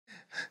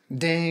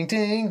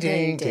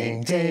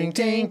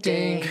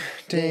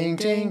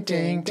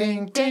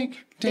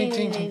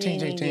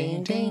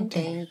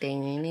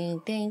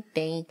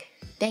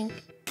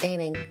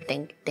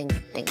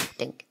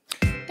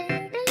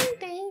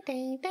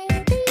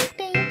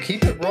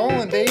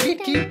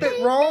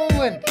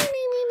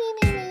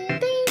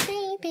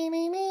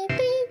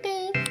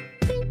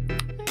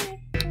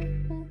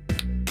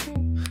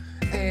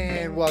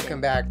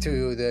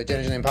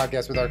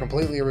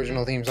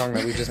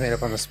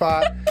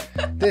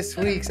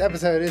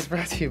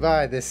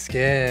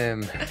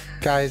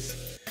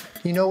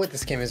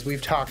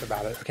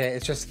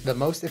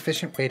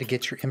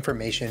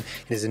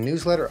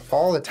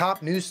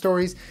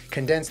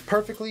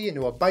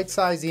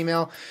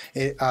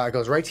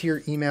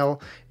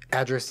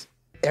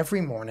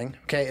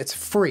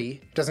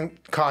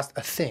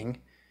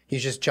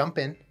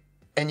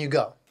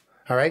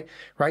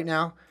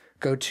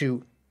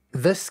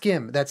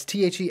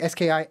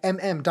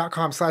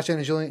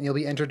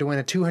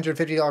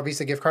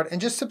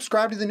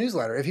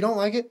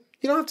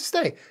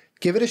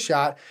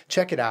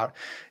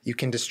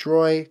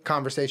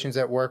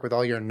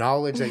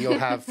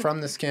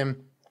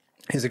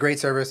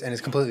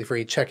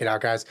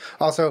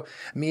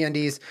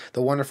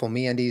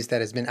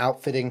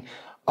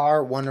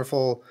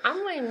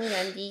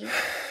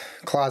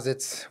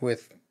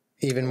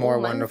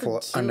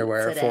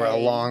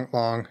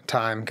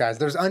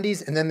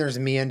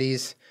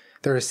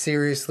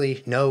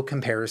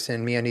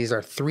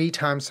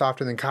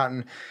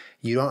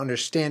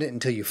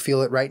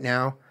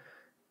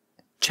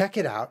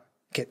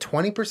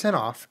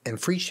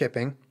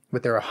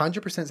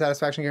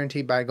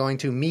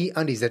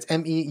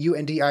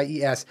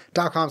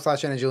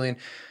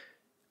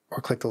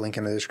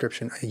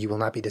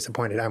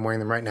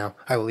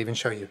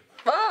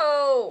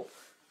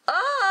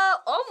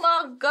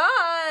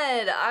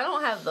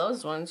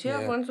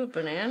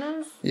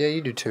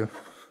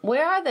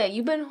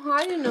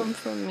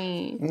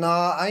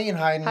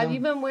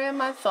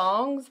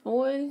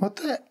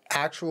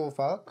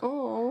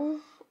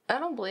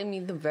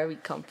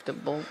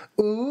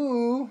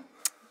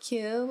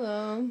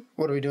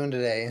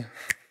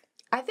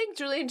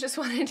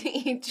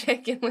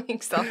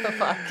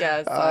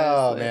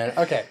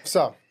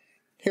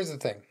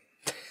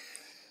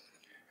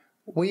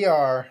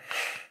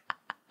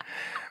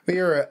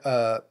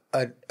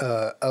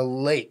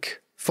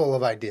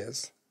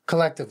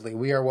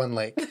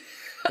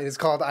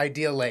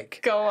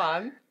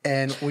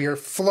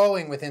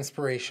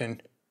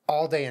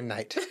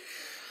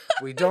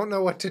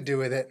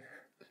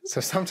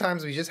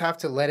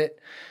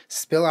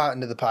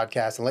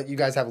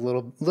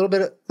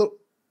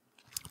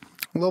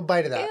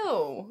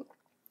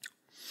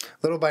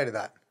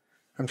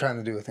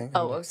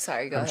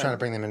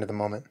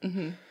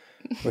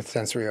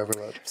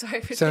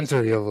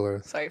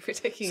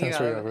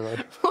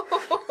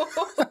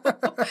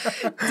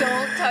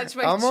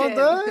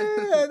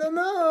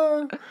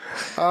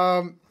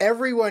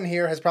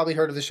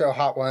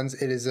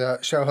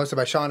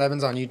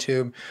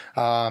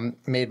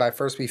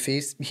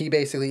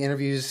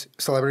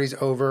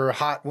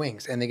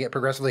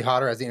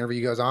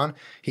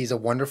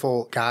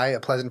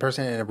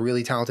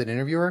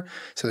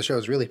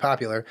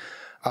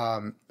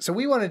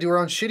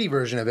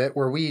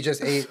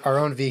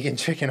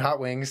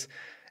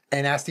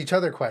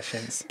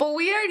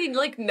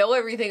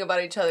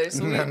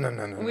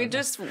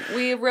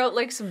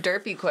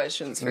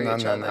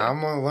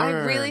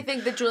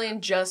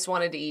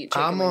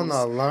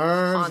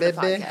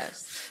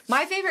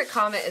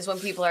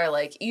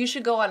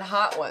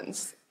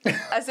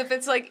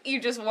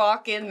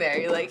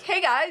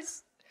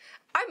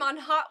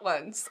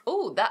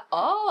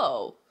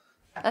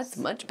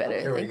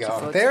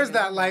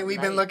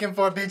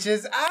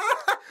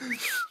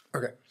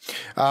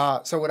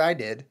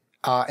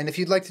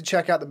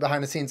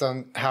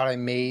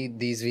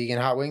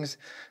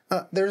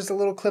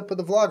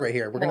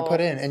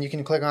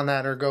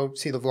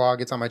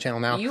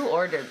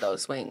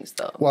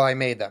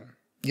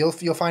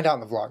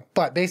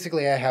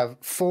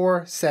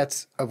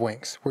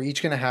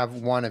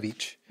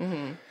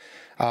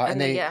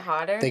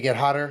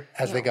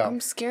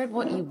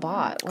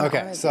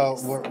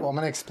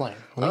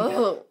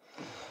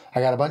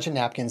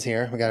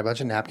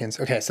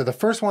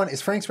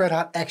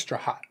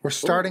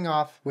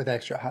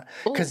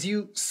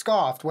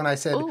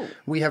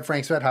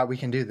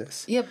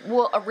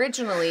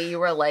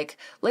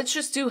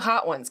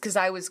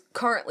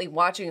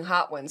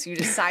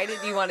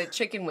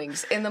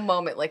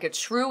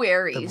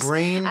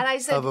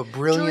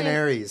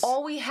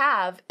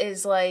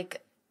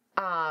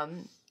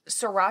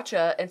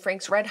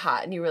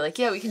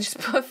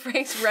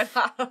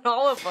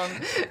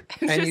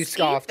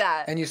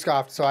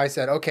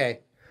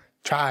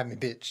Try me,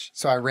 bitch.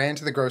 So I ran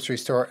to the grocery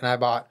store and I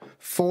bought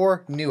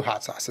 4 new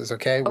hot sauces,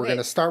 okay? We're going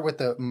to start with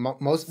the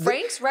most...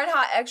 Frank's Red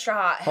Hot Extra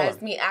Hot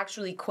has me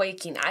actually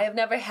quaking. I have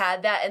never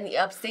had that, and the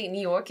upstate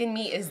New York in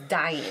me is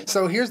dying.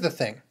 So here's the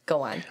thing.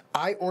 Go on.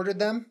 I ordered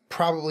them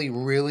probably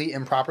really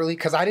improperly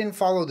because I didn't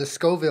follow the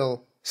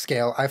Scoville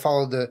scale. I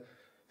followed the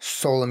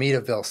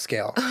Solomitaville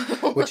scale,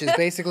 which is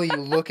basically you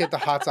look at the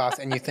hot sauce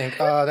and you think,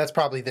 oh, that's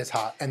probably this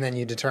hot. And then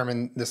you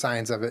determine the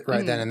science of it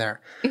right then and there.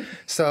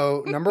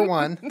 So number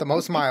 1, the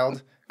most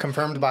mild,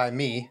 confirmed by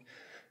me,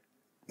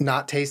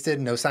 not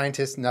tasted, no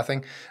scientist,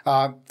 nothing.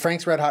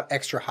 Frank's Red Hot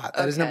Extra Hot.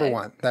 That is number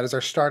 1. That is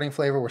our starting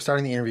flavor. We're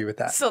starting the interview with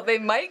that. So they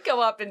might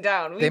go up and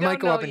down. They might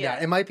go up and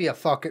down. It might be a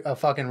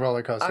fucking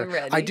roller coaster. I'm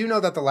ready. I do know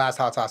that the last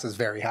hot sauce is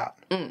very hot.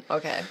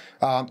 Okay.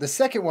 The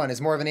second one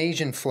is more of an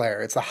Asian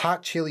flair. It's a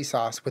hot chili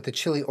sauce with the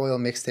chili oil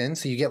mixed in,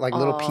 so you get like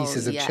little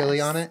pieces of chili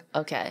on it.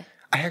 Okay.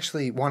 I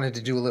actually wanted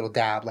to do a little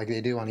dab like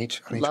they do on each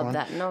one. Love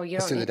that. No, you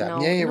Let's don't do the need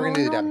dab. no. Yeah, we're going to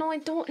do the dab. No, I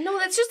don't. No,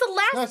 that's just the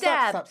last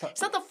dab. Stop.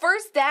 It's not the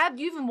first dab.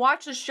 You even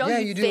watch the show,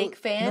 you do. fake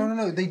fan.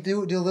 No. They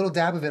do a little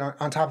dab of it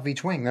on top of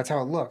each wing. That's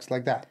how it looks,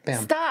 like that.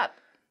 Bam. Stop.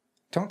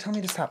 Don't tell me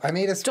to stop. I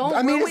made us Don't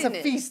a ruin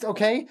it. feast,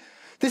 okay?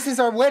 This is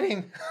our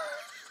wedding.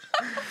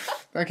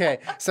 Okay,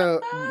 so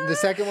the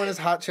second one is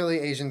hot chili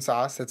Asian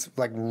sauce. It's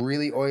like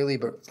really oily,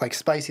 but like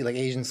spicy, like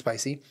Asian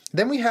spicy.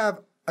 Then we have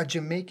a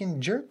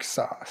Jamaican jerk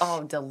sauce.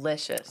 Oh,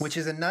 delicious. Which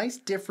is a nice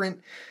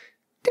different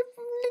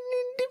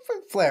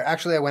flair.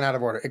 Actually, I went out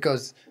of order. It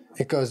goes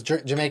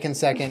Jamaican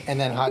second and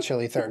then hot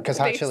chili third because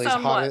hot chili is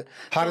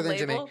hotter than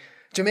Jamaican.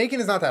 Jamaican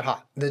is not that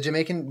hot. The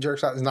Jamaican jerk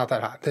sauce is not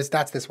that hot.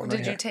 That's this one right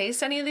here. Did you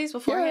taste any of these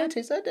beforehand? Yeah,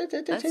 I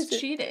tasted That's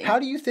cheating. How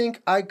do you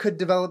think I could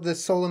develop the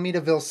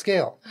Solomitaville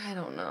scale? I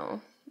don't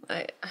know.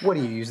 What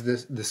do you use,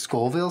 the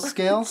Scoville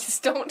scale?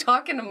 Just don't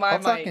talk into my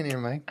mic. I'll talk in your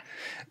mic.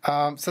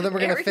 So then we're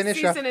going to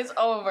finish up. Season is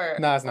over.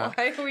 No, it's not.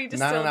 Why are we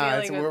just still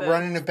dealing with We're this?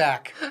 running it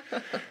back.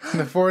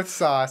 The fourth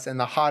sauce and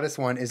the hottest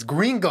one is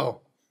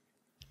Gringo.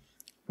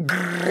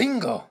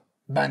 Gringo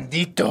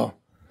Bandito.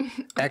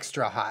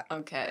 Extra hot.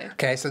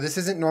 Okay, so this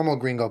isn't normal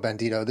Gringo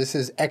Bandito. This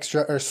is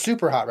extra, or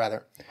super hot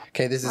rather.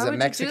 Okay, this is a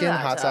Mexican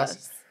hot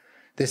sauce.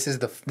 This is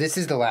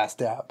the last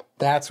dab.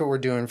 That's what we're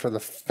doing for the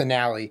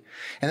finale.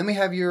 And then we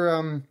have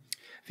your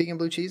vegan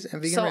blue cheese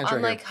and vegan ranch. So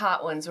unlike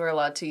hot ones, we're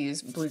allowed to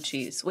use blue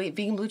cheese. Wait,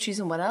 vegan blue cheese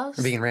and what else?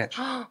 Vegan ranch.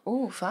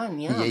 Oh, fun,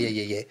 yeah.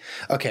 Yeah.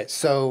 Okay,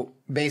 so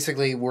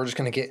basically we're just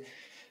gonna get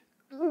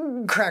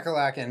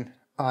crack-a-lacking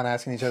on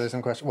asking each other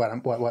some questions. What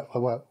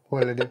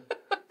did I do?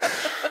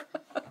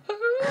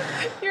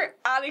 You're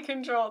out of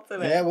control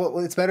today. Yeah, well,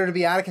 it's better to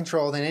be out of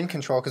control than in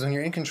control, because when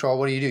you're in control,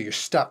 what do? You're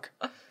stuck.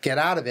 Get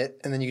out of it,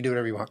 and then you can do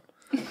whatever you want.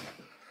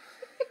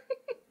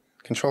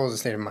 Control is a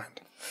state of mind.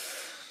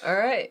 All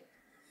right.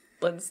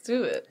 Let's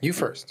do it. You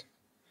first.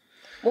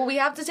 Well, we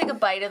have to take a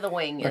bite of the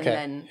wing, and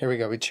then... Here we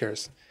go. We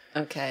cheers.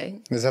 Okay.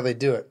 This is how they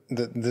do it.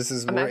 This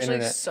is I'm where actually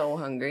internet... so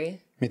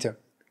hungry. Me too.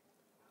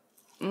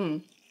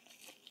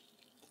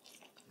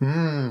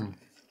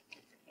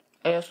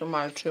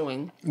 ASMR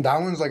chewing. That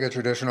one's like a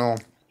traditional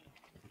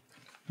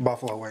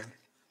buffalo wing.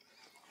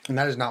 And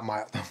that is not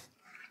mild.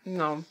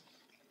 No.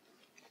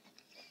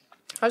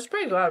 That's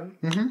pretty good.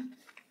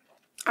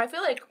 I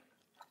feel like...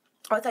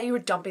 I thought you were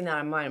dumping that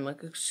on mine. I'm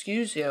like,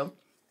 excuse you.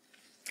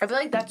 I feel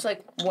like that's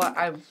like what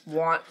I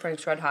want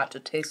Frank's Red Hot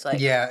to taste like.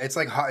 Yeah, it's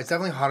like hot. It's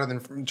definitely hotter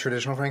than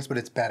traditional Frank's, but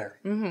it's better.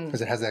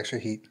 Because it has the extra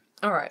heat.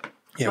 All right.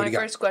 Yeah, My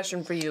first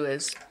question for you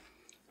is,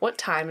 what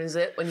time is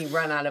it when you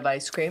run out of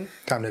ice cream?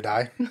 Time to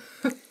die.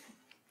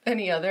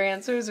 Any other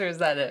answers, or is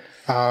that it?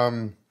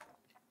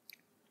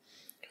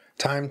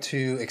 Time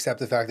to accept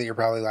the fact that you're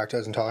probably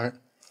lactose intolerant.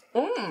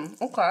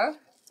 Okay.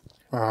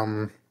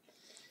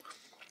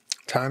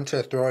 Time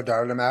to throw a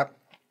dart at a map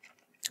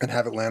and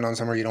have it land on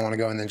somewhere you don't want to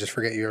go, and then just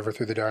forget you ever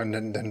threw the dart and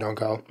then don't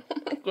go.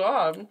 Oh my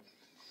God.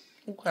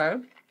 Okay.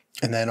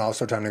 And then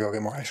also time to go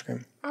get more ice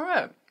cream. All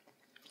right.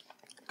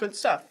 Good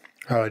stuff.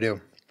 How'd I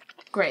do?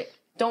 Great.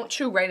 Don't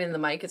chew right in the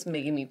mic. It's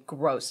making me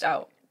grossed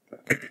out.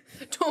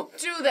 Don't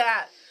do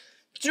that,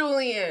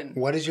 Julian.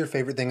 What is your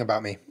favorite thing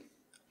about me?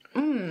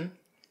 You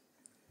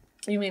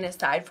mean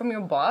aside from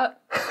your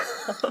butt?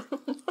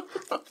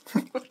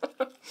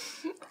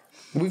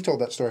 We've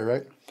told that story,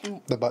 right?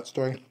 The butt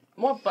story.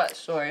 What butt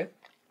story?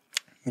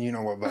 You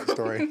know what butt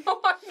story. No,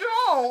 I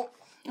don't.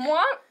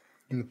 What?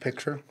 In the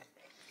picture.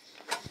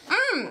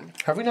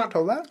 Have we not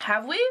told that?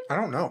 Have we? I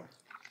don't know.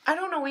 I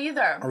don't know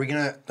either. Are we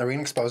gonna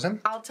expose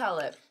him? I'll tell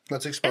it.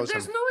 Let's expose him.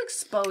 There's no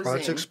exposing.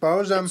 Let's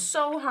expose him. It's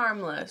so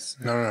harmless.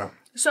 No.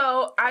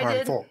 So I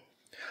Harmful.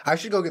 I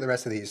should go get the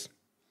rest of these.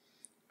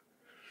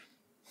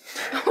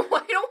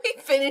 Why don't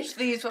we finish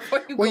these before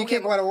you go? Well, you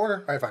can't go out of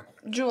order. All right, fine.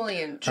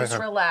 Julian, just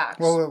fine. relax.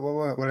 Well,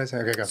 what did I say?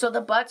 Okay, go. So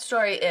the butt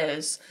story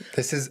is...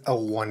 This is a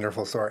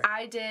wonderful story.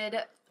 I did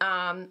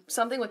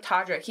something with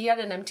Todrick. He had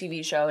an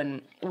MTV show,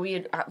 and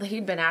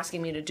he'd been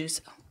asking me to do...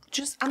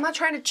 I'm not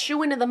trying to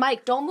chew into the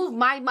mic. Don't move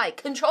my mic.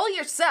 Control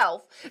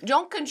yourself.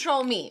 Don't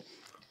control me.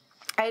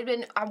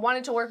 I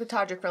wanted to work with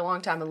Todrick for a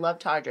long time. I love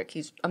Todrick.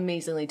 He's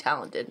amazingly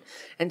talented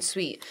and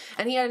sweet.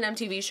 And he had an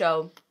MTV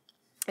show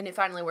And it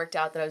finally worked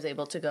out that I was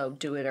able to go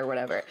do it or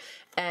whatever.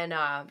 And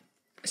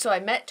so I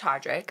met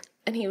Todrick,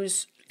 and he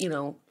was,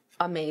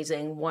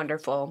 amazing,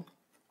 wonderful.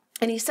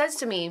 And he says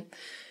to me,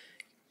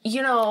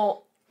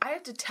 I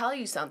have to tell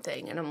you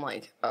something. And I'm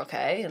like,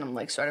 okay. And I'm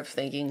like sort of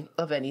thinking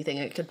of anything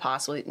it could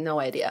possibly, no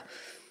idea.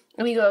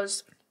 And he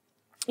goes,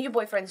 your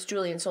boyfriend's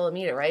Julian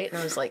Solomita, right? And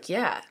I was like,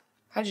 yeah.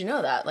 How'd you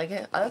know that? Like,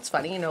 that's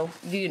funny. Do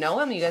you know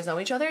him? You guys know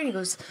each other? And he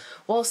goes,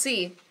 well,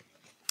 see,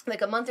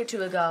 like a month or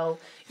two ago.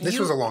 This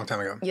was a long time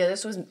ago. Yeah,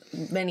 this was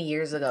many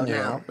years ago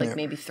now. Like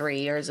maybe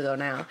 3 years ago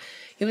now.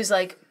 He was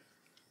like,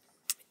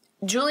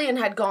 Julian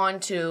had gone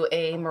to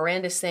a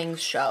Miranda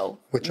Sings show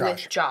with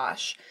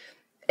Josh.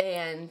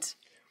 And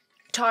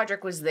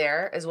Todrick was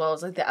there, as well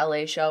as like the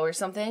LA show or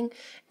something.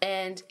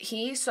 And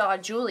he saw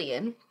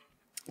Julian,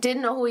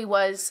 didn't know who he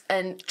was,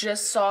 and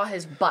just saw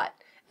his butt.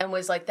 And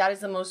was like, that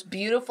is the most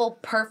beautiful,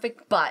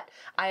 perfect butt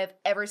I have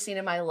ever seen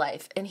in my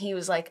life. And he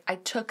was like, I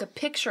took a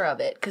picture of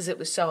it because it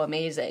was so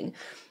amazing.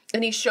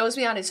 And he shows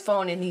me on his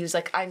phone, and he was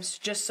like, I'm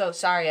just so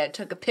sorry. I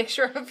took a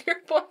picture of your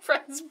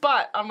boyfriend's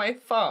butt on my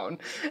phone.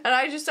 And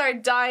I just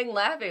started dying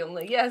laughing. I'm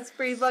like, yeah, it's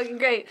pretty fucking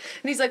great.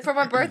 And he's like, for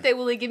my birthday,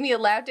 will he give me a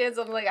lap dance?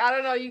 I'm like, I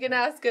don't know. You can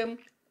ask him.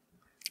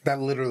 That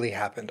literally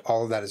happened.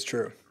 All of that is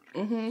true.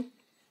 Mm-hmm.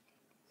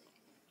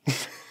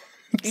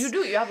 You do.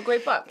 You have a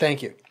great butt.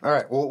 Thank you. All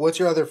right. Well, what's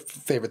your other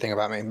favorite thing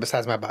about me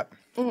besides my butt?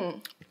 You're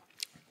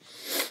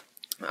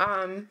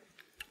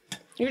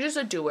just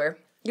a doer.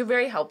 You're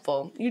very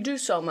helpful. You do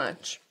so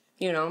much.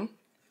 You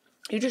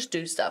just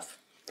do stuff.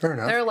 Fair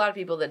enough. There are a lot of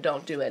people that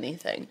don't do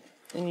anything,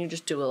 and you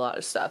just do a lot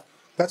of stuff.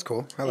 That's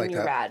cool. I like that.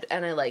 You're rad,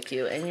 and I like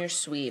you, and you're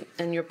sweet,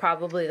 and you're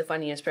probably the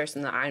funniest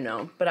person that I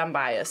know. But I'm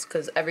biased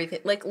because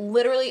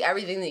literally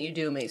everything that you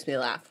do makes me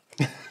laugh.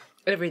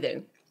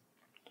 Everything.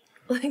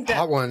 Like that.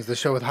 Hot Ones, the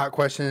show with hot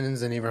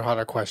questions and even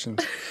hotter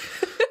questions.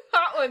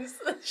 Hot Ones,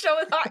 the show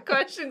with hot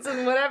questions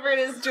and whatever it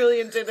is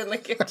Julian did in the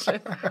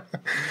kitchen. I'm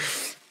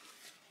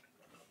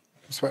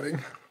sweating.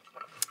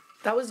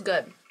 That was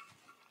good.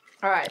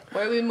 All right,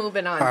 what are we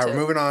moving on to? All right, we're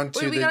moving on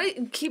to we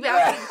gotta keep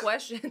asking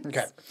questions.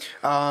 Okay.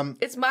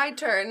 It's my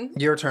turn.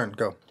 Your turn.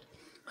 Go.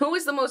 Who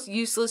is the most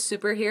useless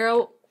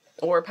superhero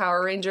or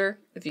Power Ranger,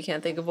 if you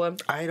can't think of one?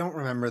 I don't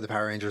remember the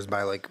Power Rangers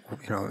by,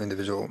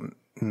 individual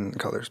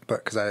colors,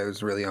 but because I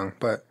was really young.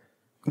 But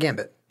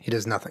Gambit, he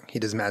does nothing. He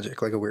does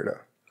magic like a weirdo.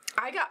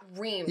 I got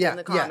reamed in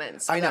the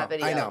comments for that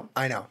video.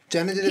 I know.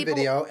 Jenna did a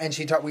video, and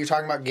we were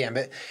talking about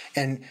Gambit,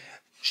 and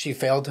she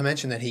failed to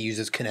mention that he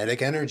uses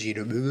kinetic energy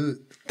to...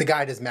 The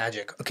guy does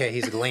magic. Okay,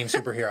 he's a lame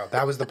superhero.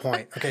 That was the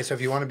point. Okay, so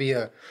if you want to be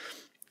a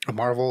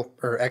Marvel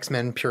or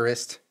X-Men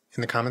purist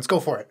in the comments,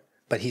 go for it.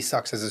 But he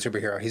sucks as a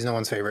superhero. He's no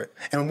one's favorite.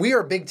 And we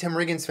are big Tim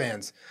Riggins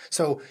fans.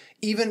 So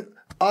even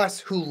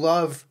us who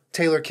love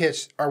Taylor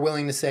Kitsch are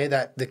willing to say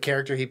that the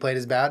character he played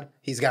is bad.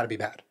 He's got to be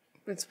bad.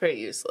 It's pretty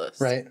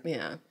useless. Right?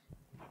 Yeah.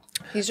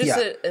 He's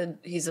just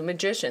he's a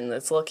magician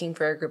that's looking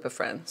for a group of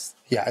friends.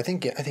 Yeah, I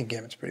think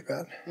Gambit's pretty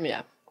bad.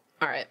 Yeah.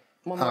 All right.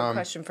 One more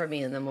question for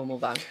me, and then we'll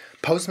move on.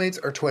 Postmates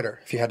or Twitter,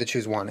 if you had to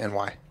choose one, and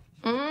why?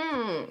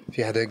 If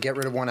you had to get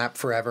rid of one app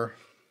forever,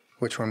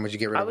 which one would you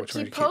get rid of? I would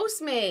keep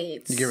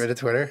Postmates. You get rid of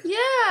Twitter? Yeah.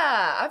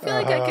 I feel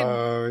like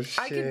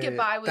I could get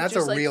by with That's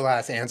just a real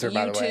ass answer, YouTube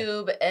by the way.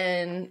 YouTube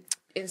and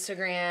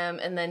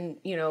Instagram, and then,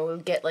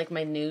 get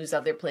my news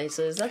other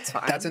places. That's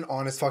fine. That's an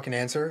honest fucking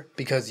answer,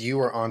 because you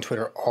are on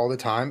Twitter all the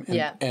time. And,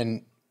 yeah.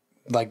 And,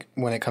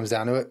 when it comes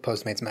down to it,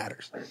 Postmates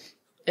matters.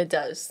 It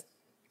does.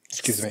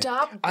 Excuse me.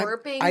 Stop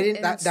burping. I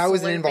didn't. That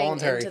was an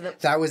involuntary. The...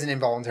 That was an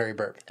involuntary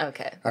burp.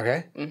 Okay.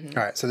 Okay. Mm-hmm.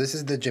 All right. So this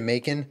is the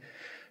Jamaican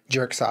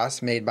jerk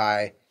sauce made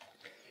by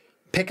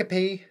Pick a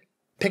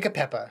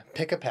Peppa.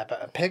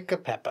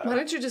 Why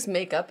don't you just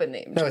make up a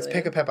name? No, it's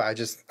Pick a Peppa.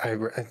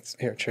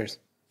 Here, cheers.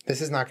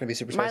 This is not going to be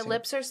super spicy. My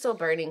lips are still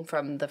burning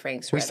from the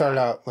Frank's. We started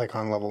out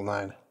on level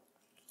 9.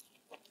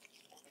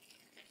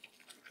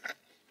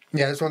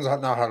 Yeah, this one's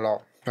not hot at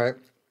all, right?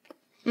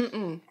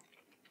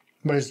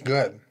 But it's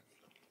good.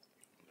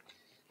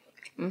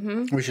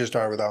 We should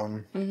start with that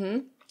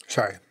one.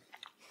 Sorry.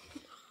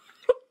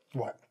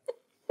 What?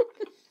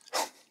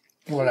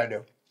 What'd I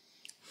do?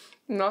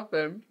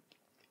 Nothing.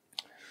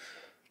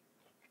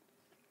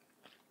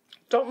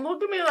 Don't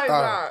look at me like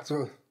that.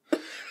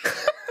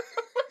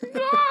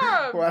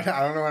 God. What?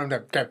 I don't know what I'm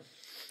doing. Okay.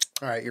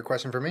 All right, your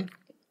question for me?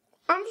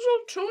 I'm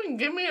still chewing.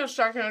 Give me a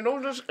second. I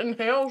don't just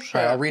inhale shit.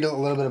 All right, I'll read a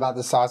little bit about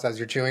the sauce as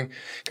you're chewing.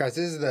 Guys,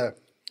 this is the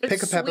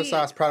Pick a Peppa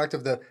sauce, product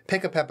of the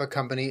Pick a Peppa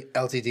Company,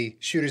 Ltd.,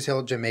 Shooters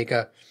Hill,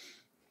 Jamaica.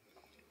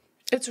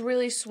 It's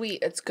really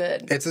sweet. It's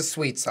good. It's a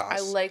sweet sauce. I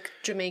like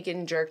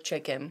Jamaican jerk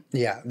chicken.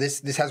 Yeah,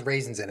 this has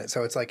raisins in it,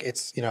 so it's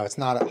it's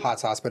not a hot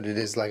sauce, but it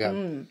is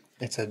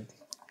it's a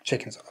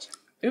chicken sauce.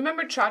 You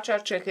remember Cha-Cha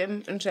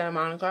Chicken in Santa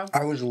Monica?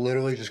 I was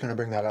literally just gonna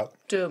bring that up.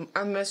 Dude,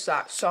 I miss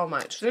that so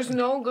much. There's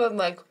no good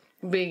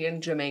vegan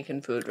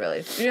Jamaican food,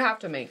 really. You have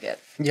to make it.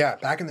 Yeah,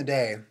 back in the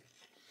day.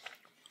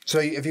 So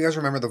if you guys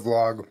remember the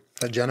vlog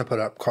that Jenna put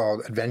up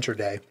called Adventure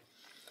Day,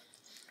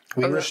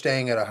 we were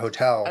staying at a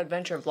hotel.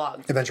 Adventure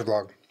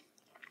vlog.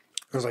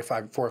 It was like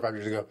 4 or 5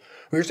 years ago.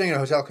 We were staying in a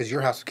hotel because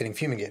your house was getting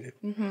fumigated.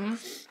 Mm-hmm.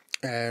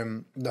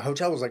 And the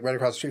hotel was like right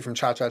across the street from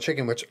Cha Cha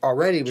Chicken, which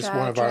already was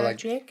one of our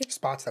like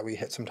spots that we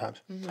hit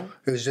sometimes. Mm-hmm.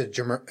 It was just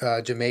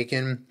a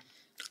Jamaican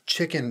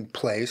chicken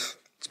place,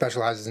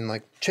 specializes in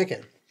like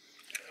chicken.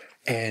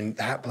 And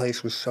that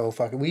place was so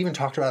fucking... We even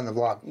talked about it in the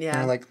vlog. Yeah.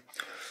 And we're like,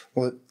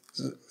 well,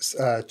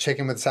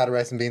 chicken with a side of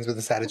rice and beans with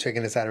a side of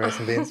chicken and side of rice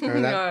and beans.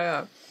 Remember that?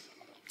 Yeah.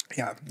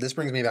 Yeah, this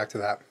brings me back to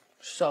that.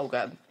 So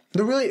good.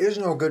 There really is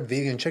no good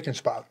vegan chicken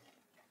spot.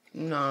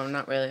 No,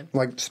 not really.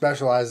 Like,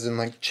 specializes in,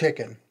 like,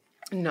 chicken.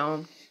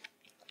 No.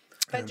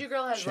 Veggie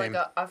Grill has, like,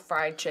 a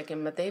fried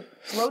chicken, but they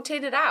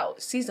rotate it out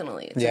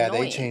seasonally. It's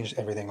annoying. They changed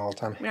everything all the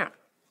time. Yeah.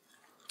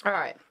 All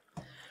right.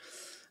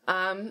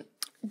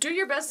 Do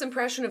your best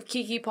impression of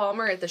Keke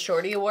Palmer at the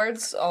Shorty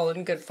Awards, all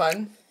in good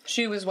fun.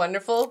 She was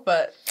wonderful,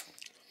 but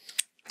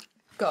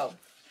go.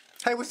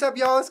 Hey, what's up,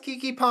 y'all? It's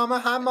Keke Palmer.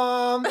 Hi,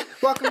 Mom.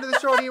 Welcome to the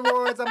Shorty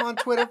Awards. I'm on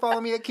Twitter.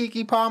 Follow me at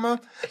Keke Palmer.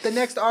 The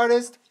next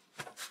artist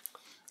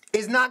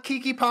is not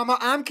Keke Palmer.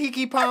 I'm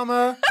Keke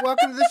Palmer.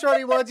 Welcome to the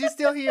Shorty Awards. You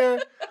still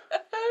here?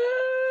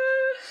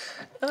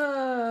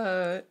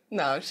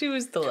 No, she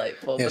was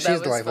delightful. Yeah, but she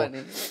was that was delightful.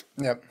 Funny.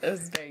 Yep. It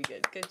was very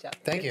good. Good job.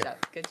 Thank you.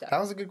 Good job.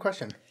 That was a good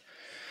question.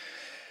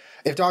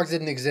 If dogs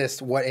didn't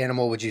exist, what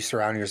animal would you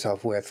surround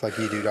yourself with like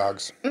you do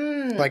dogs?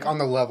 Like on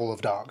the level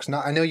of dogs.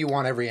 Not, I know you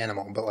want every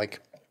animal, but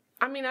like...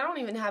 I mean, I don't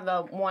even have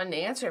a one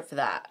answer for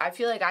that. I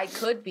feel like I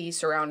could be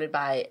surrounded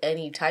by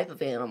any type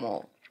of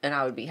animal and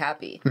I would be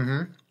happy.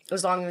 Mm-hmm.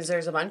 As long as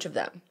there's a bunch of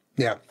them.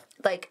 Yeah.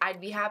 Like,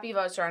 I'd be happy if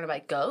I was surrounded by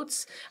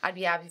goats. I'd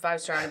be happy if I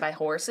was surrounded by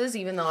horses,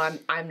 even though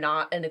I'm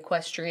not an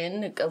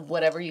equestrian,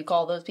 whatever you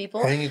call those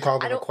people. I think you call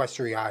them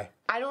equestriae.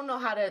 I don't know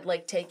how to,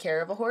 like, take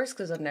care of a horse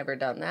because I've never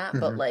done that. Mm-hmm.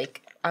 But,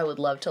 like, I would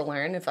love to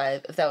learn if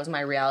that was my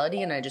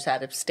reality and I just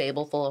had a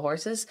stable full of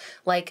horses.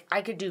 Like,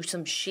 I could do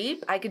some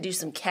sheep. I could do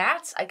some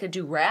cats. I could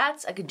do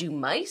rats. I could do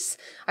mice.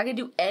 I could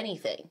do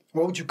anything.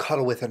 What would you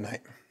cuddle with at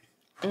night?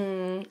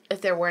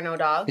 If there were no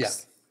dogs? Yeah.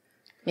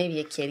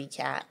 Maybe a kitty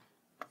cat.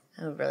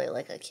 I would really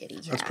like a kitty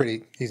cat. That's a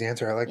pretty easy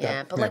answer. I like that.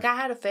 Yeah, but like I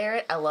had a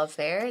ferret. I love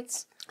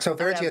ferrets. So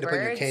ferrets you had to put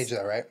in your birds. cage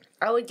though, right?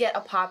 I would get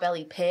a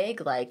potbelly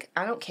pig. Like,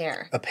 I don't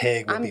care. A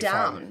pig would I'm be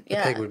down. fun.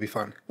 Yeah. A pig would be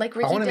fun. Like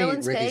Ricky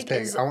Dillon's pig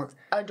is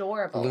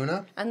adorable.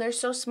 Luna? And they're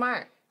so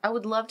smart. I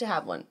would love to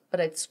have one, but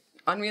it's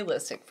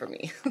unrealistic for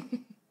me.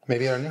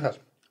 Maybe at our new house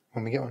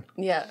when we get one.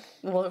 Yeah.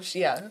 Well,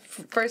 yeah.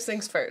 First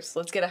things first.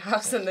 Let's get a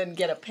house and then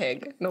get a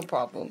pig. No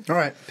problem. All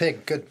right.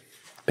 Pig. Good.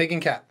 Pig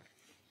and cat.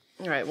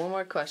 All right. One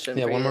more question.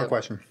 Yeah, for one you. more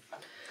question.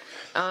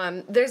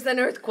 There's an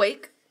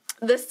earthquake.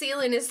 The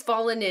ceiling is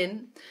falling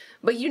in.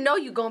 But you know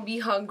you're going to be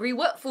hungry.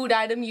 What food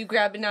item you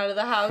grabbing out of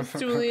the house,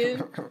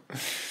 Julian?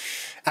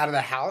 Out of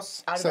the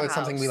house? Out of so the it's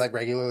house. something we like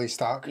regularly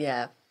stock?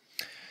 Yeah.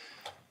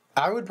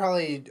 I would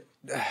probably...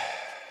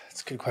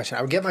 That's a good question.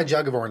 I would get my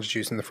jug of orange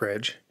juice in the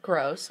fridge.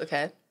 Gross.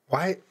 Okay.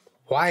 Why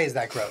is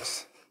that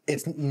gross?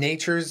 It's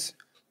nature's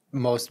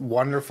most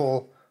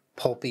wonderful,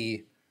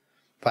 pulpy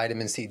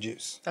vitamin C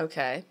juice.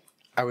 Okay.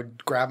 I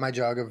would grab my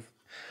jug of...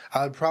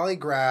 I would probably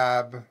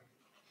grab...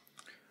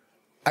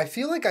 I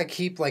feel like I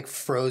keep like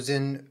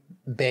frozen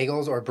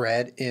bagels or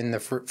bread in the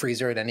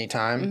freezer at any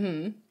time.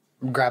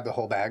 Mm-hmm. Grab the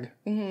whole bag.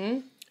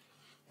 Mm-hmm.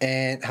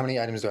 And how many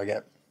items do I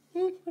get?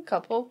 A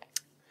couple.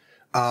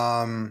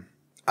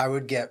 I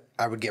would get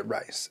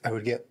rice. I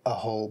would get a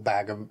whole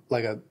bag of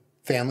like a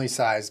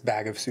family-sized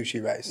bag of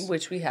sushi rice.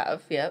 Which we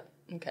have. Yep.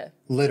 Okay.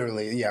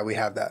 Literally, yeah, we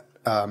have that.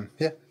 Yeah,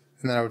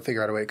 and then I would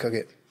figure out a way to cook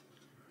it.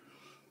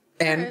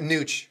 And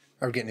nooch.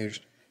 I would get nooch.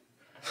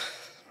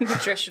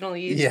 Nutritional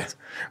yeast. Yeah.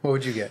 What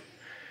would you get?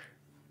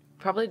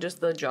 Probably just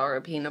the jar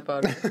of peanut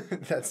butter.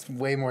 That's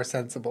way more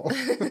sensible.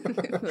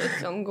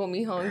 I'm gonna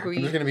be hungry.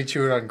 I'm just gonna be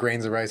chewing on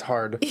grains of rice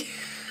hard.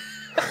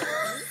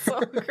 So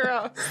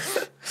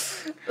gross.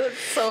 That's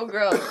so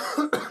gross.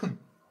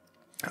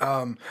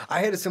 I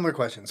had a similar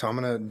question, so I'm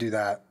gonna do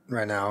that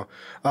right now.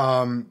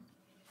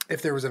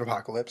 If there was an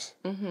apocalypse,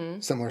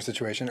 similar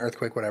situation,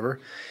 earthquake, whatever,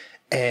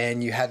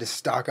 and you had to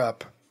stock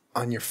up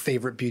on your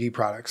favorite beauty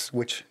products,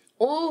 which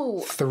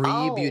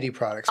three beauty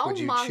products would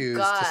you choose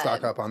to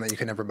stock up on that you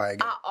can never buy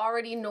again? I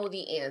already know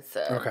the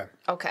answer.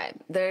 Okay.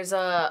 There's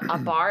a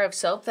bar of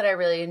soap that I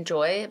really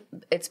enjoy.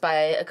 It's by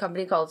a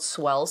company called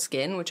Swell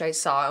Skin, which I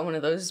saw on one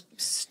of those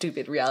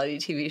stupid reality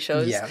TV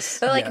shows. Yes.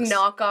 They're like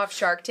knockoff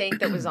Shark Tank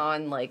that was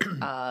on like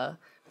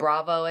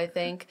Bravo, I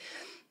think.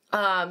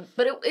 But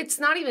it's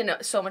not even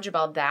so much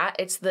about that.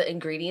 It's the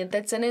ingredient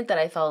that's in it that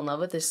I fell in love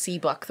with is sea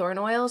buckthorn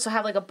oil. So I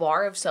have like a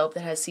bar of soap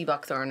that has sea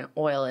buckthorn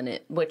oil in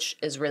it, which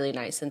is really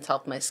nice and it's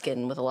helped my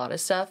skin with a lot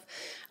of stuff.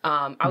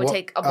 I would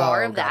take a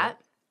bar of that.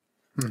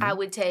 Mm-hmm. I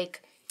would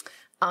take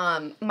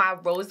my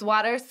rose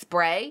water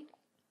spray.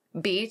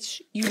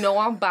 Beach, you know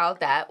I'm about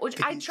that.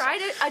 Which I tried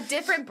a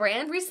different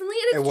brand recently,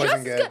 and it's just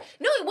as good.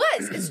 No, it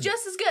was. It's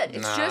just as good.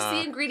 It's just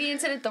the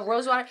ingredients in it. The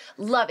rose water,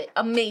 love it,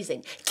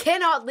 amazing.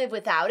 Cannot live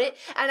without it.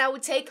 And I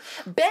would take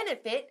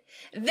Benefit,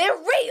 their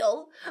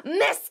real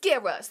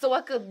mascara, so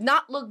I could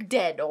not look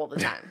dead all the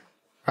time.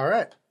 All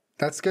right,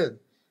 that's good.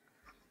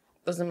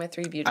 Those are my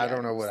 3 beauty I don't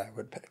items. know what I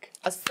would pick.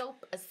 A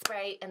soap, a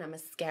spray, and a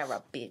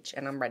mascara, bitch.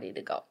 And I'm ready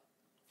to go.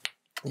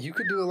 You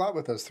could do a lot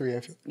with those 3,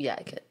 I feel. Yeah,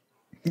 I could.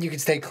 You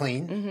could stay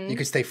clean. You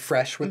could stay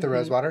fresh with the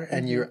rose water.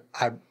 And your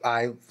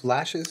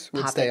eyelashes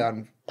would stay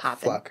on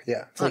fluck.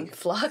 Yeah. On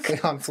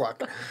fluck? On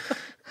fluck.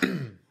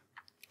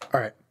 All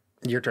right.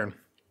 Your turn.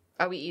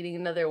 Are we eating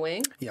another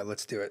wing? Yeah,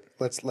 let's do it.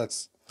 Let's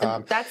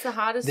That's the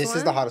hottest one? This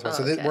is the hottest one.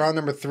 So we're on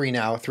number 3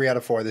 now. 3 out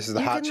of 4. This is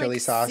the hot chili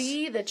sauce.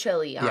 See the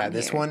chili on Yeah,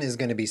 this here. one is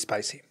going to be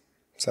spicy.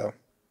 So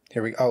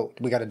here we go. Oh,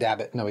 we got to dab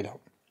it. No, we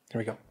don't. Here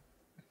we go.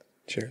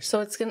 Cheers.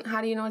 So it's gonna.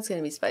 How do you know it's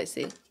gonna be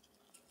spicy?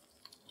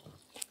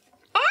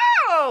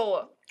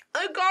 Oh!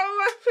 It got on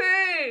my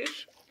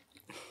face.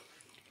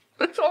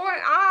 It's on my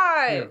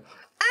eye.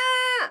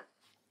 Ah!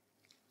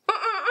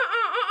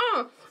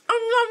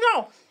 Oh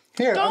no!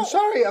 Here, I'm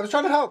sorry. I was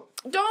trying to help.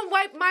 Don't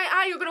wipe my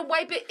eye. You're gonna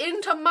wipe it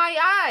into my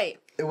eye.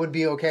 It would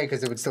be okay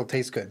because it would still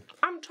taste good.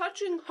 I'm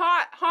touching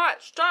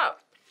hot stuff.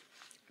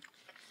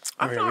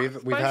 Okay,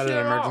 we've had an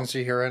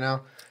emergency here right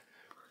now.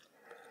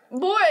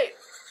 Boy,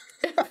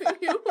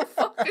 if you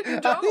fucking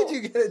don't. How did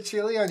you get a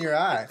chili on your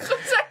eye? Because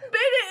I bit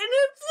it and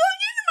it flew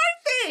into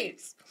my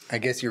face. I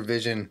guess your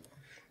vision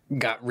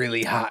got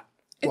really hot.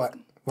 What?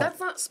 That's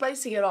not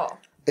spicy at all.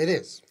 It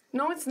is.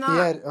 No, it's not.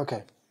 Yeah,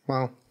 okay.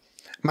 Well,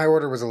 my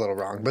order was a little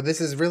wrong, but this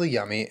is really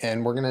yummy,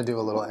 and we're going to do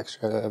a little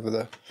extra of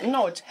the...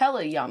 No, it's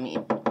hella yummy.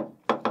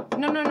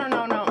 No.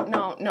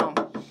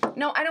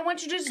 No, I don't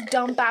want you to just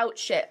dump out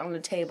shit on the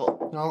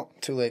table. No,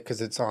 too late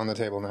because it's on the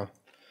table now.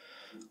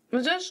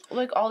 Was this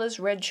like all this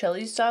red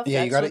chili stuff?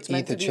 Yeah, you got to eat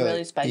meant the to be chili.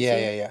 really spicy?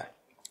 Yeah.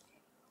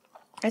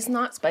 It's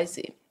not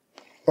spicy.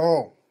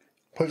 Oh,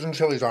 put some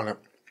chilies on it.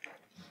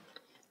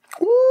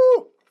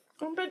 Woo!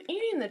 I've been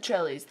eating the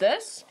chilies.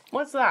 This?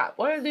 What's that?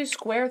 What are these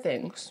square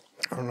things?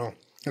 I don't know.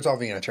 It's all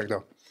vegan. I checked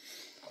though.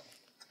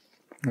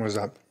 What is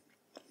that?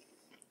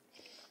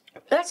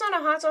 That's not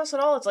a hot sauce at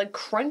all. It's like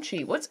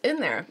crunchy. What's in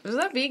there? Is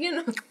that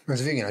vegan?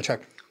 It's vegan. I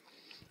checked.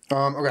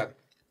 Okay.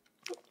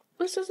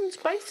 This isn't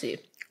spicy.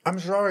 I'm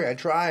sorry. I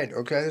tried.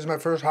 Okay, this is my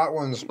first hot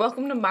ones.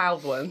 Welcome to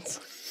mild ones.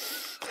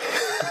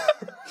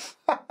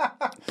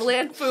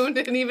 Bland food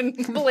and even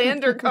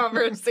blander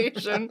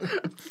conversation.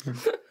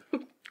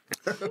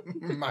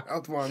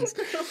 Mild ones.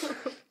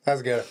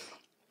 That's good.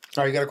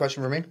 All right, you got a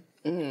question for me?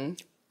 Mm-hmm.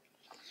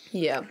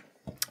 Yeah.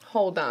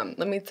 Hold on.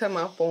 Let me turn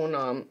my phone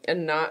on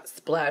and not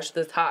splash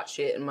this hot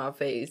shit in my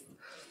face.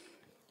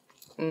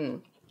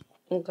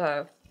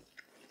 Okay.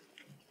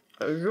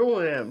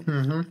 Julien.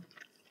 Mm-hmm.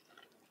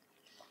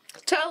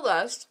 Tell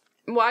us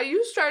why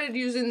you started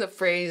using the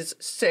phrase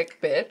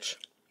sick bitch.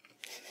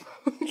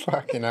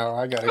 Fucking hell,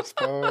 I got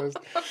exposed.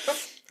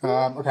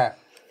 Okay.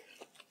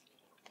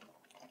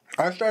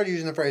 I started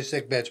using the phrase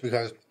sick bitch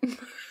because...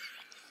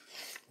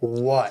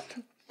 What?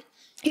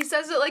 He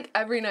says it like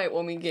every night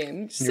when we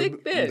game.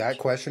 Sick bitch. That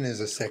question is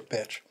a sick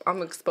bitch.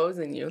 I'm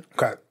exposing you.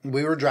 Okay.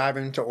 We were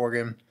driving to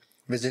Oregon,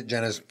 visit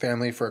Jenna's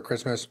family for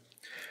Christmas.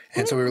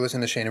 And so we were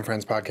listening to Shane and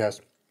Friends podcast,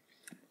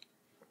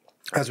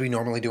 as we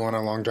normally do on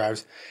our long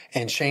drives.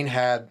 And Shane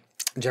had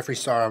Jeffree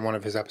Star on one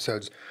of his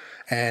episodes.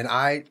 And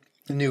I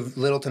knew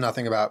little to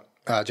nothing about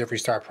Jeffree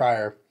Star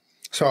prior.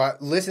 So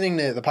listening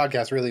to the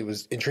podcast really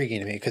was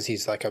intriguing to me because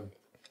he's like a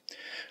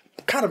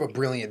kind of a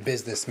brilliant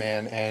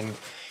businessman, and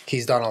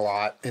he's done a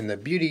lot in the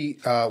beauty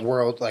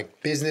world,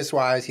 like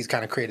business-wise. He's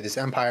kind of created this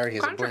empire. He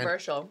has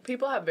controversial. A brand.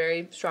 People have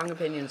very strong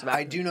opinions about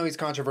I do know he's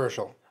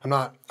controversial. I'm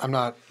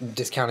not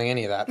discounting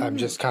any of that. I'm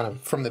just kind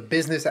of from the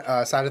business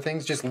side of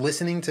things, just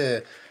listening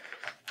to,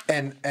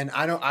 and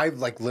I've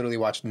like literally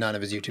watched none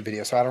of his YouTube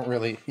videos, so I don't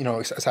really,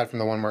 aside from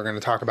the one we're going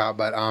to talk about,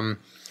 but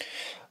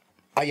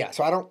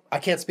so I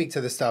can't speak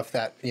to the stuff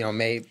that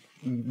may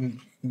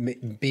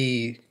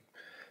be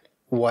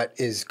what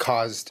is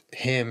caused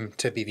him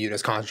to be viewed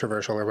as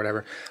controversial or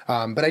whatever.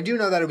 But I do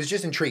know that it was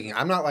just intriguing.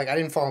 I'm not like, I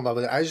didn't fall in love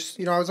with it. I just,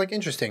 I was like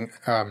interesting.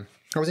 I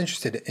was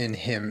interested in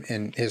him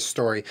and his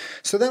story.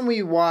 So then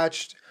we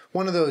watched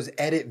one of those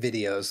edit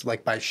videos,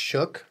 like by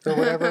Shook or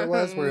whatever it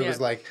was, where it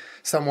was like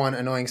someone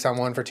annoying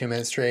someone for 2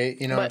 minutes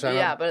straight. You know what I'm talking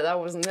about? But that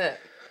wasn't it.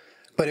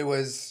 But it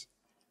was,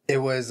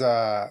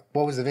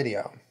 what was the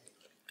video?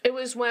 It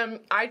was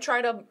when I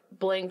tried a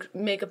blank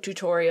makeup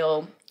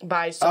tutorial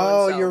by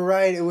so-and-so. Oh, you're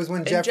right. It was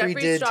when Jeffree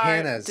did Star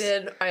Tana's.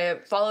 I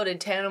followed a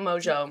Tana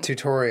Mojo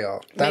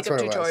tutorial. That's what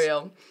it was.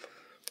 Tutorial.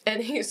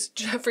 And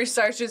Jeffree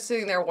Star's just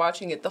sitting there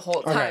watching it the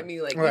whole time.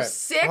 He's like, you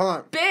sick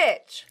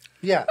bitch.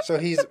 Yeah, so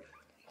he's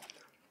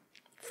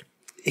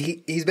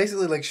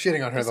basically like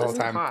shitting on her the whole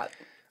time. Hot.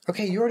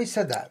 Okay, you already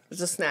said that.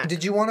 It's a snack.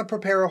 Did you want to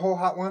prepare a whole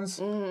hot ones?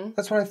 Mm-hmm.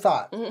 That's what I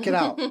thought. Get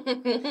out.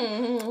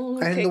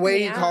 And the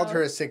way he called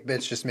her a sick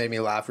bitch just made me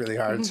laugh really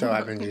hard, so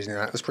I've been using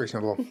that. It was pretty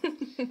simple.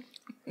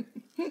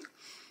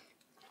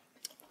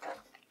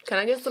 Can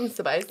I get some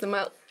spice in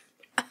my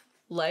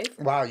life?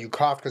 Wow, you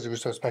coughed because it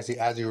was so spicy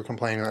as you were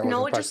complaining. That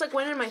No, wasn't it just like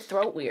went in my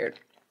throat weird.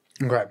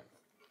 Okay.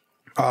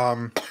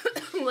 I'm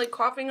like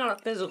coughing on a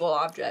physical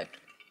object.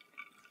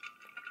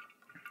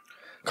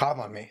 Cough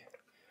on me.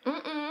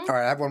 Mm-mm. All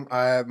right, I have one.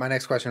 My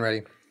next question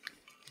ready.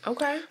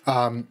 Okay.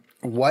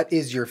 What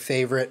is your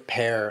favorite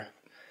pair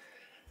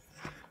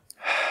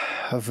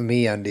of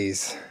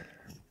MeUndies?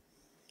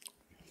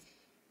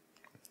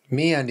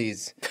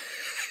 MeUndies,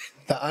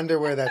 the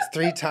underwear that's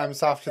 3 times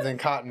softer than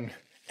cotton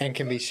and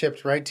can be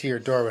shipped right to your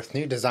door with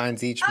new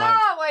designs each month.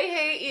 Oh, I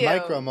hate you.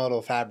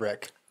 Micromodal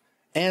fabric.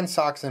 And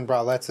socks and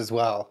bralettes as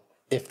well,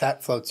 if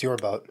that floats your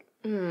boat.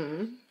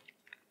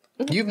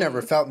 You've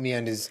never felt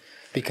MeUndies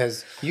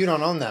because you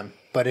don't own them.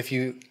 But if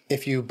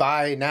you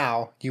buy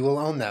now, you will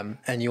own them,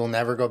 and you will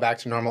never go back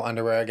to normal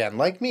underwear again.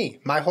 Like me,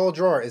 my whole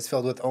drawer is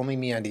filled with only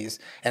MeUndies,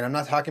 and I'm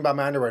not talking about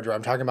my underwear drawer.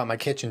 I'm talking about my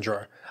kitchen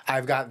drawer.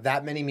 I've got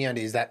that many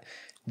MeUndies that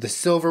the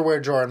silverware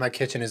drawer in my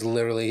kitchen is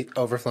literally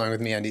overflowing with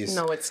MeUndies.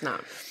 No, it's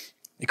not.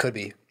 It could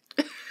be.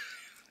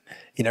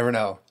 You never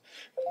know.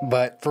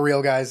 But for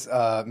real, guys,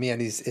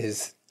 MeUndies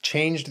is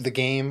changed the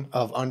game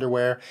of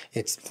underwear.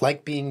 It's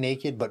like being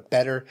naked, but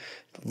better.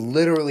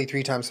 Literally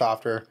 3 times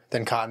softer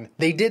than cotton.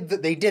 They did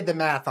the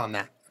math on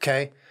that,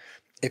 okay?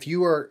 If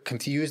you are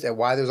confused at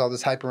why there's all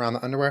this hype around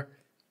the underwear,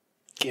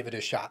 give it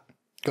a shot.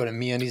 Go to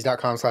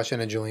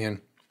MeUndies.com/Jenna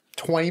Julien.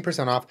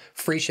 20% off,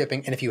 free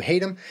shipping. And if you hate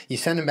them, you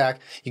send them back.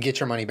 You get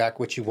your money back,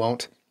 which you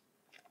won't.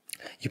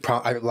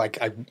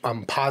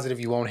 I'm positive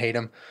you won't hate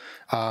them,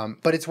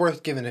 but it's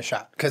worth giving a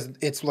shot because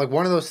it's like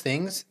one of those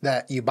things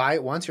that you buy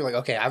it once, you're like,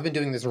 okay, I've been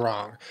doing this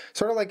wrong.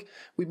 Sort of like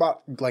we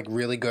bought like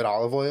really good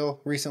olive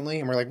oil recently,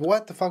 and we're like,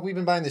 what the fuck? We've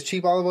been buying this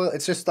cheap olive oil.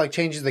 It's just like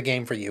changes the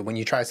game for you when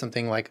you try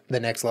something like the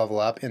next level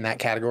up in that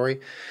category.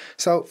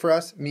 So for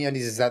us,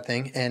 MeUndies is that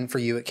thing, and for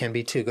you, it can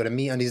be too. Go to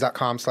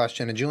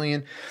MeUndies.com/Jenna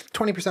Julien,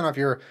 20% off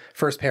your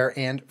first pair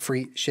and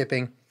free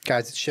shipping,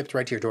 guys. It's shipped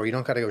right to your door. You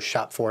don't got to go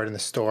shop for it in the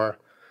store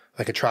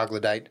like a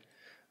troglodyte,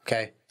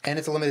 okay? And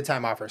it's a limited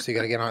time offer, so you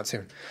got to get on it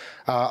soon.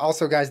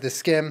 Also, guys, The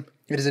Skim,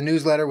 it is a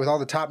newsletter with all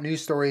the top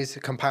news stories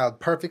compiled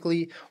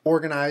perfectly,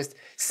 organized,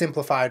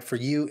 simplified for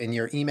you in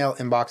your email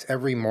inbox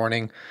every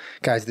morning.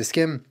 Guys, The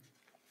Skim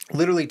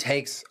literally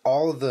takes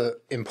all of the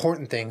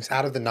important things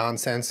out of the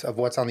nonsense of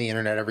what's on the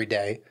internet every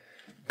day,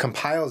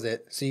 compiles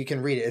it so you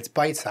can read it. It's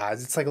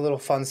bite-sized. It's like a little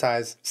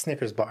fun-size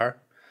Snickers bar,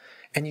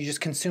 and you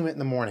just consume it in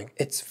the morning.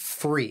 It's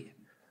free,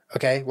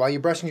 okay? While you're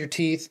brushing your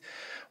teeth,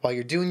 while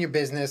you're doing your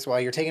business, while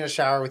you're taking a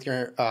shower with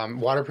your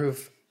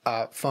waterproof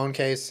phone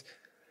case,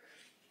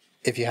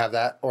 if you have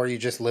that, or you're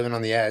just living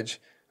on the edge,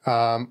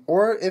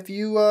 or if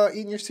you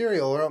eating your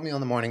cereal or oatmeal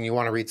in the morning and you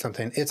want to read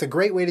something. It's a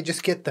great way to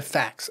just get the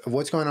facts of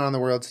what's going on in the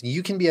world so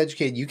you can be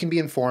educated, you can be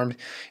informed.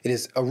 It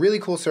is a really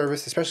cool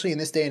service, especially in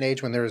this day and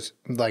age when there's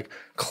like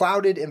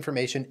clouded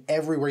information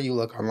everywhere you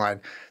look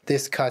online.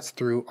 This cuts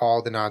through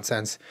all the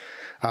nonsense.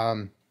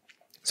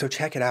 So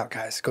check it out,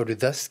 guys. Go to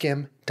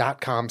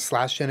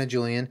theskim.com/Jenna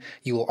Julien.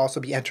 You will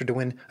also be entered to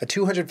win a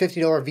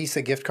 $250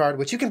 Visa gift card,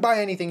 which you can buy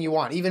anything you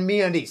want, even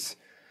MeUndies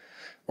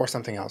or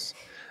something else.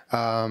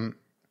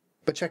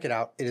 But check it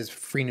out. It is a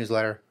free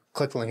newsletter.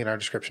 Click the link in our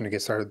description to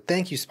get started.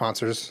 Thank you,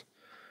 sponsors.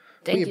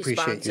 We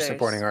appreciate you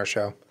supporting our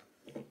show.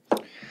 All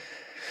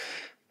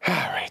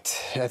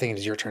right. I think it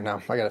is your turn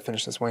now. I got to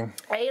finish this wing.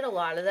 I ate a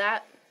lot of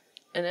that,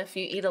 and if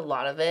you eat a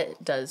lot of it,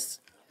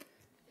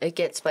 it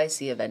gets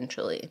spicy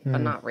eventually, but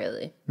not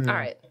really. All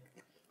right.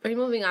 Are you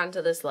moving on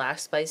to this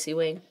last spicy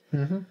wing?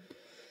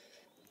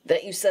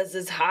 That you says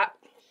is hot?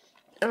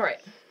 All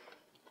right.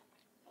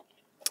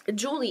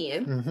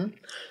 Julien,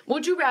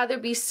 would you rather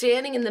be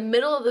standing in the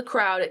middle of the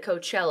crowd at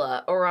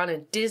Coachella or on a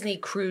Disney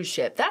cruise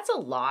ship? That's a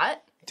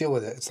lot. Deal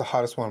with it. It's the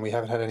hottest one. We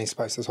haven't had any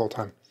spice this whole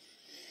time.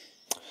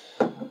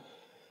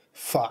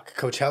 Fuck.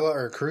 Coachella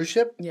or a cruise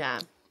ship? Yeah.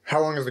 How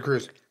long is the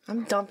cruise?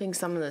 I'm dumping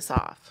some of this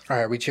off. All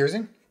right. Are we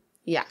cheersing?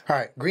 Yeah. All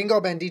right.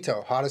 Gringo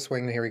Bandito. Hottest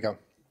wing. Here we go.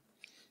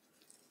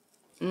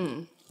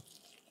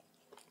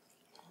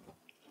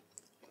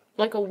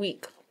 Like a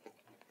week.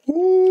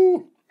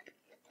 Woo!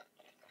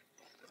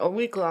 A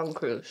week-long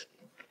cruise.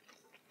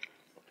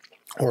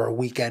 Or a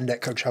weekend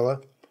at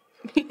Coachella.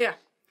 Yeah.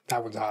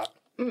 That one's hot.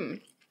 I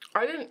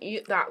didn't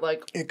eat that,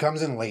 like... It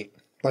comes in late.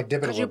 Like,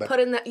 dip it a little bit. You put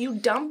in that... You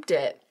dumped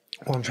it.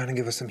 Well, I'm trying to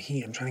give us some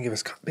heat. I'm trying to give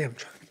us... Babe, I'm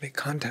trying to make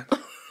content.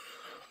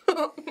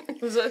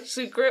 Is that a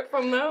secret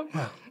from them?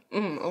 Yeah.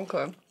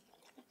 Okay.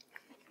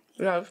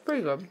 Yeah, it's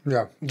pretty good.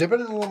 Yeah. Dip it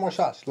in a little more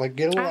sauce. Like,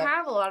 get a little... I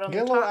have a lot on the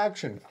Get a top. little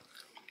action.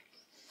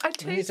 I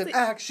taste some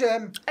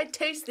action. I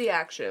taste the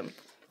action.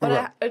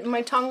 But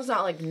my tongue's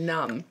not, like,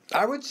 numb.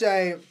 I would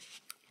say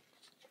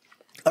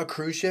a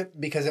cruise ship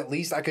because at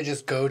least I could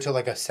just go to,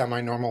 like, a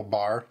semi-normal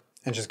bar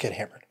and just get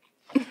hammered.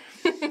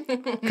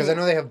 Because I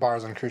know they have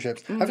bars on cruise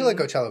ships. I feel like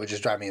Coachella would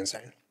just drive me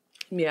insane.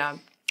 Yeah.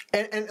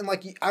 And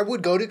like, I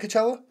would go to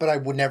Coachella, but I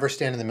would never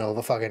stand in the middle of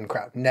a fucking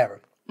crowd.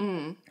 Never.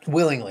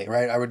 Willingly,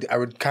 right? I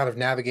would kind of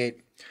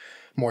navigate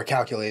more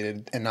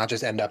calculated and not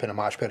just end up in a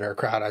mosh pit or a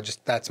crowd.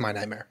 That's my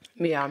nightmare.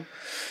 Yeah.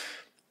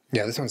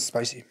 Yeah, this one's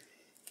spicy.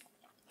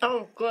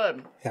 Oh,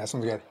 good. Yeah, this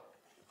one's good.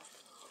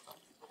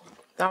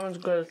 That one's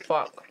good as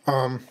fuck.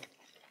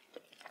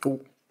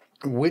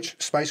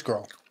 Which Spice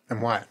Girl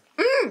and why?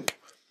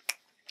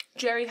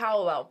 Jerry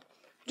Halliwell.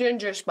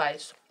 Ginger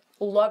Spice.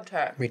 Loved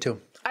her. Me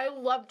too. I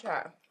loved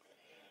her.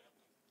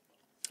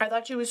 I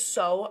thought she was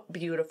so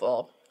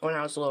beautiful when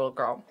I was a little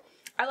girl.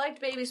 I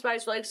liked Baby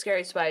Spice, liked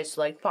Scary Spice,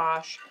 liked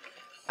Posh.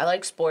 I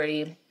like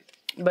Sporty.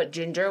 But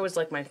Ginger was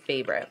like my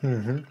favorite.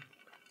 Mm-hmm.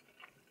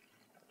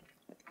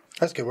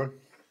 That's a good one.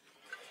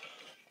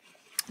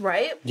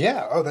 Right?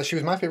 Yeah. Oh, she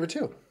was my favorite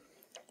too.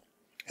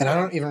 And I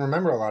don't even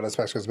remember a lot of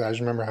Spice Girls, but I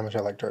just remember how much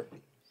I liked her.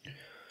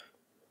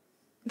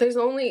 There's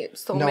only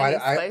so many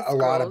Spice Girls. A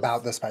lot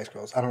about the Spice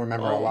Girls. I don't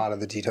remember a lot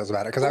of the details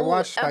about it because I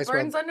watched Spice Girls. It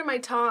burns under my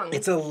tongue.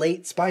 It's a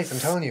late Spice, I'm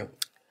telling you.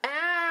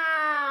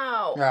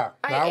 Ow! Yeah,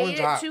 I ate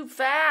it too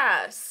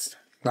fast.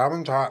 That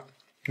one's hot.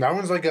 That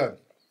one's like a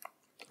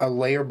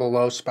layer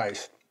below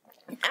Spice.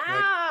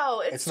 Ow!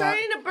 Like, it's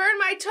starting to burn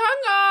my tongue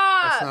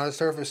off. It's not a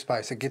surface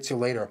Spice. It gets you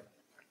later.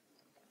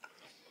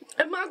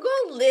 Am I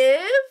gonna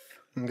live?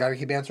 You gotta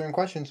keep answering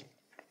questions.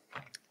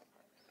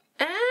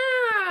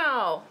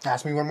 Ow!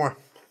 Ask me one more.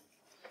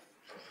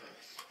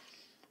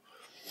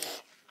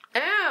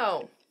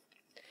 Ow.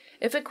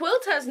 If a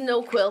quilt has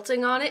no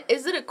quilting on it,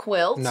 is it a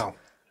quilt? No.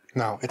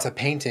 No, it's a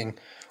painting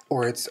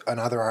or it's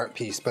another art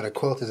piece, but a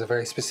quilt is a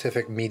very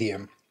specific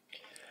medium.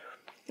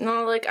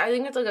 No, like, I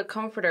think it's like a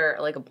comforter,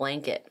 like a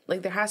blanket.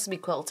 Like, there has to be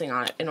quilting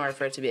on it in order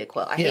for it to be a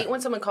quilt. I hate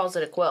when someone calls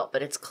it a quilt,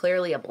 but it's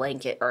clearly a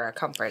blanket or a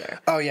comforter.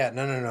 Oh, yeah.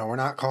 No. We're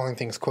not calling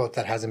things quilt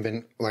that hasn't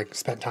been, like,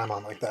 spent time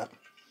on like that.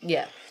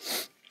 Yeah.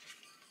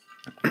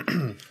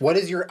 What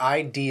is your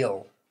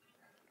ideal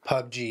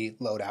PUBG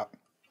loadout?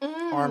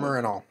 Armor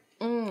and all.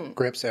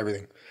 Grips,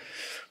 everything.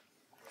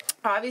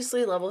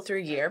 Obviously, level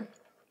 3 gear.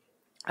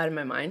 Out of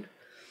my mind.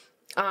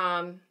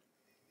 M4,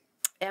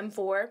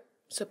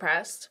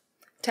 suppressed.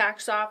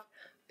 Tack shock,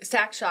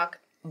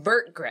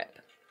 vert grip.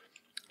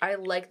 I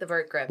like the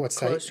vert grip. What's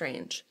close sight?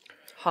 Range.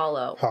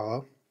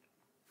 Hollow.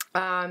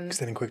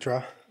 Extending quick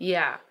draw.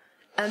 Yeah.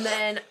 And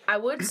then I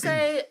would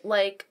say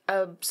like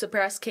a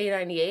suppressed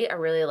K98 I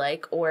really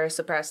like, or a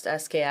suppressed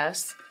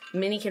SKS.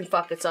 Mini can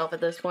fuck itself at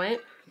this point.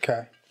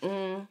 Okay.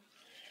 Well,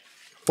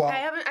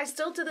 I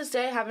still to this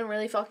day haven't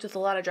really fucked with a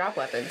lot of drop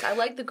weapons. I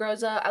like the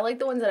Groza. I like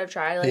the ones that I've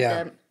tried. I like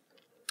the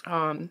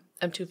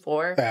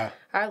M24. Yeah.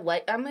 I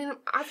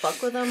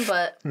fuck with them,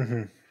 but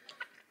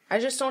I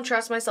just don't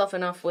trust myself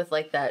enough with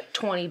like that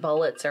 20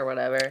 bullets or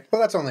whatever.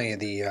 Well, that's only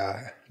the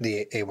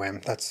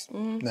AWAM. That's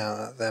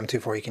no, the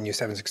M24 you can use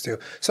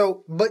 7.62.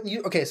 So,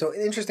 so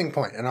interesting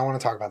point, and I want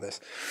to talk about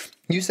this.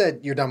 You said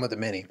you're done with the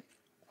Mini,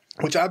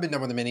 which I've been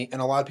done with the Mini, and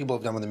a lot of people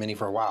have done with the Mini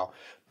for a while.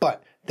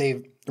 But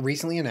they've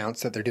recently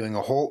announced that they're doing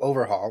a whole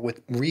overhaul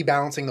with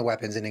rebalancing the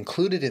weapons, and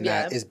included in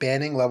that is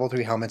banning level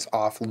 3 helmets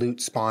off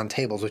loot spawn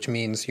tables, which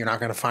means you're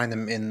not going to find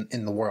them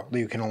in the world.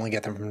 You can only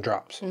get them from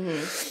drops.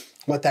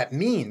 What that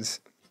means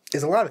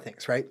is a lot of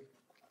things, right?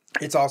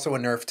 It's also a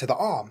nerf to the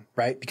AWM,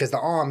 right? Because the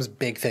AWM's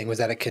big thing was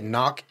that it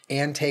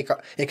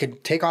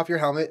could take off your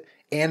helmet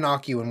and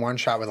knock you in one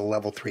shot with a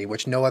level 3,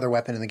 which no other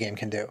weapon in the game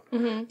can do.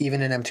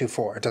 Even in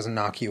M24, it doesn't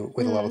knock you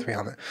with a level 3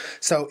 helmet.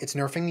 So it's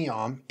nerfing the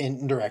AWM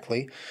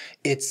indirectly.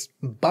 It's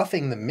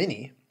buffing the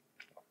Mini,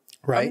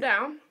 right? I'm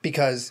down.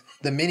 Because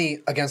the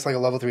Mini against like a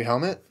level 3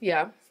 helmet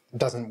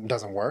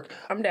doesn't work.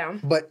 I'm down.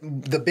 But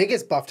the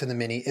biggest buff to the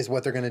Mini is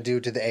what they're going to do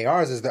to the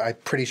ARs is that I'm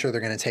pretty sure they're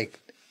going to take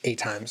 8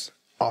 times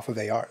off of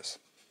ARs.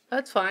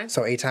 That's fine.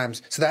 So 8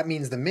 times. So that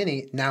means the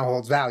Mini now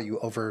holds value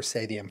over,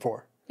 say, the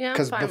M4. Yeah,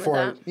 I'm fine with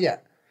that. Yeah.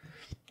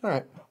 All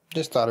right.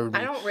 Just thought it would be.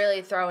 I don't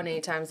really throw an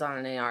 8 times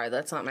on an AR.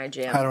 That's not my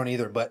jam. I don't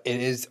either, but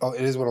it is what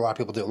a lot of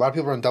people do. A lot of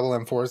people run double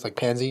M4s like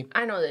Pansy.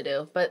 I know they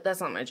do, but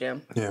that's not my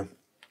jam. Yeah.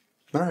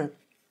 All right. Do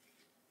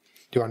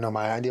you want to know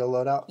my ideal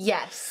loadout?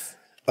 Yes.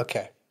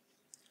 Okay.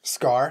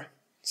 Scar,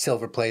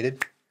 silver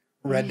plated,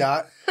 red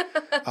dot,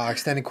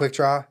 extended quick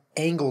draw,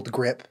 angled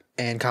grip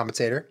and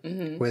compensator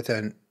with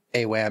an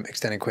AWAM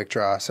extended quick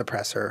draw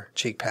suppressor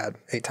cheek pad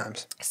 8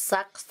 times.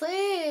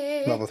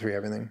 Sexy. Level 3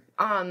 everything.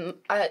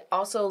 I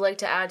also like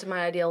to add to my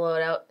ideal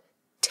loadout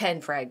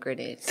 10 frag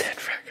grenades. 10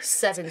 frag grenades.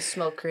 7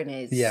 smoke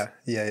grenades. Yeah.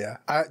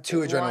 2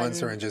 adrenaline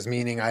syringes,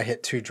 meaning I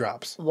hit 2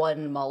 drops.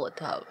 1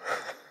 Molotov.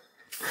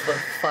 For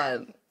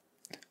fun.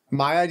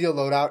 My ideal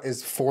loadout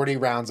is 40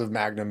 rounds of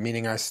Magnum,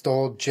 meaning I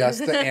stole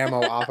just the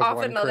ammo off of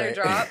one another crate.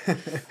 drop.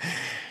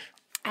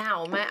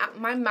 Ow,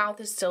 my mouth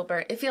is still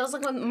burnt. It feels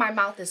like when my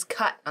mouth is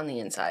cut on the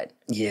inside.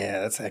 Yeah,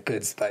 that's a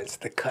good spice.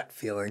 The cut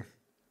feeling.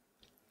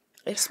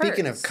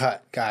 Speaking of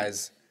cut,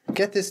 guys,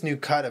 get this new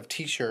cut of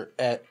t-shirt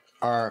at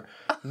our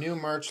new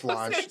merch launch.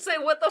 I was going to say,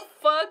 what the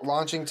fuck?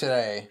 Launching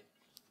today.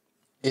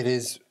 It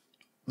is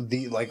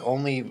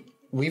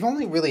we've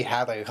only really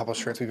had like a couple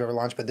shirts we've ever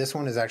launched, but this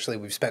one is actually,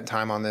 we've spent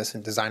time on this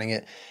and designing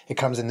it. It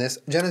comes in this.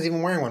 Jenna's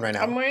even wearing one right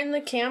now. I'm wearing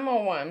the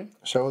camo one.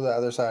 Show the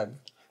other side.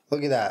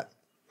 Look at that.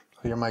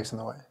 Oh, your mic's in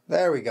the way.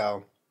 There we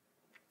go.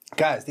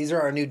 Guys, these are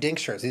our new Dink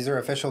shirts. These are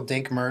official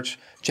Dink merch,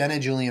 Jenna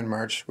Julien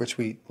merch, which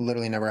we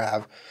literally never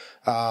have.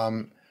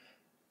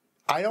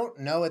 I don't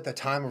know at the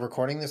time of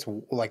recording this,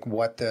 like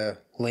what the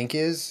link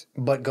is,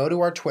 but go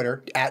to our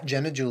Twitter,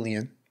 @Jenna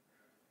Julien,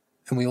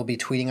 and we will be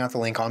tweeting out the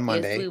link on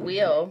Monday. Yes, we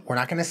will. We're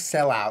not going to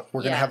sell out.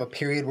 We're going to have a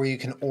period where you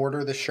can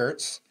order the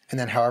shirts, and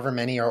then however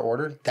many are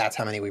ordered, that's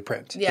how many we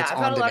print. Yeah, it's I've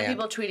on had a lot of demand.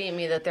 people tweeting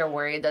me that they're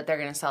worried that they're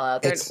going to sell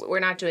out. We're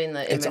not doing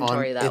the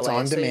inventory that way. It's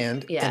on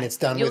demand, and it's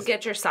done You'll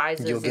get your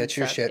sizes. You'll get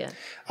your shit.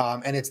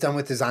 Yeah. And it's done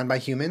with Design by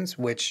Humans,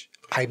 which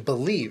I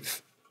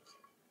believe,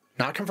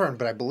 not confirmed,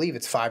 but I believe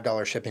it's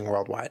 $5 shipping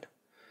worldwide,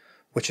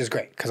 which is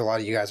great because a lot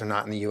of you guys are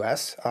not in the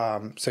U.S.,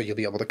 so you'll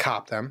be able to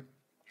cop them.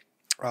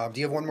 Do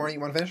you have one more you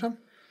want to finish on?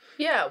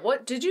 Yeah.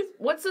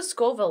 What's the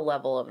Scoville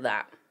level of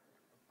that?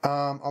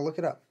 I'll look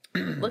it up.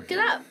 Look it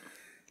up.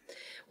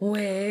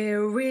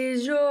 Where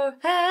is your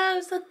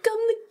house? I'll come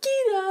to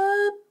get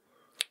up.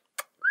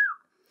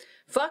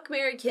 Fuck,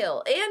 marry,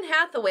 kill. Anne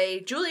Hathaway,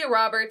 Julia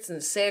Roberts,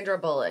 and Sandra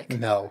Bullock.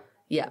 No.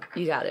 Yeah,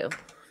 you got to.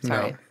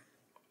 Sorry.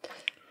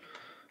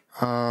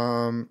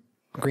 No.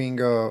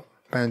 Gringo,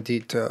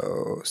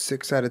 Bandito,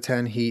 6 out of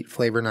 10. Heat,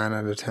 Flavor, 9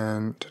 out of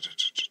 10.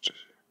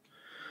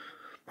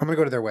 I'm going to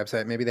go to their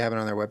website. Maybe they have it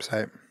on their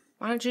website.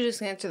 Why don't you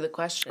just answer the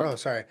question? Oh,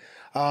 sorry.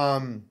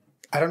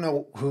 I don't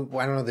know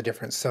the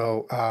difference.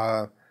 So,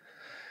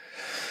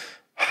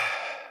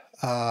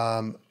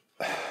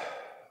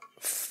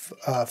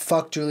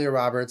 fuck Julia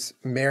Roberts,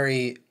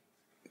 marry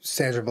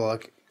Sandra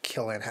Bullock,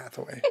 kill Anne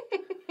Hathaway.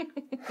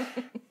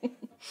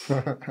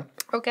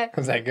 Okay.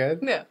 Was that good?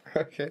 Yeah.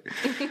 Okay.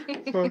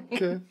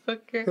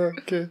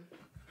 Okay.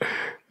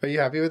 Are you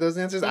happy with those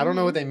answers? I don't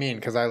know what they mean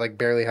because I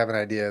barely have an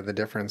idea of the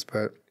difference,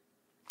 but.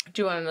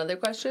 Do you want another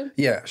question?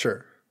 Yeah,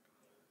 sure.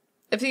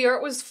 If the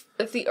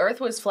Earth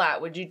was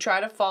flat, would you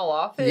try to fall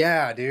off it?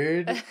 Yeah,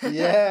 dude.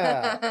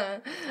 Yeah.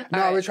 No,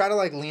 I would try to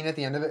lean at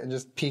the end of it and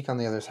just peek on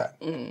the other side.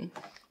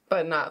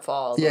 But not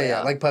fall.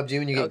 Yeah. Like PUBG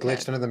when you get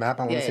glitched under the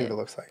map. I want to see what it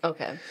looks like.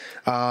 Okay.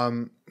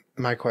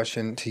 My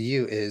question to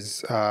you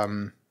is,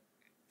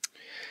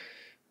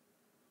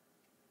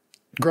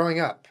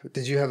 growing up,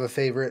 did you have a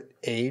favorite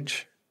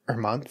age or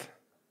month?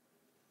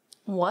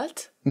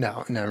 What?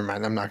 No, never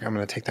mind. I'm going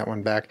to take that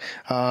one back.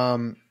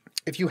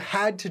 If you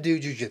had to do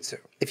jujitsu,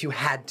 if you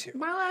had to.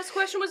 My last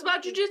question was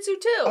about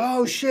jujitsu too.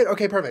 Oh, shit.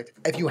 Okay, perfect.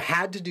 If you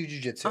had to do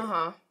jujitsu.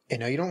 Uh-huh. I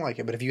know you don't like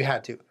it, but if you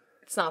had to.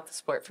 It's not the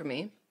sport for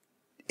me.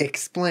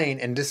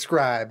 Explain and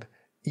describe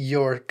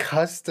your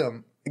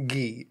custom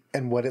gi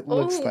and what it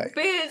looks like.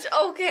 Bitch.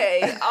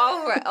 Okay.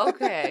 All right.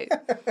 Okay.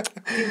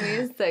 Give me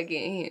a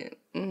second here.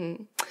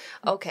 Mm-hmm.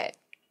 Okay.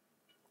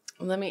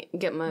 Let me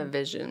get my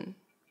vision.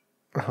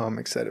 Oh, I'm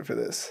excited for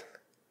this.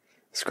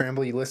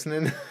 Scramble, you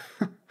listening?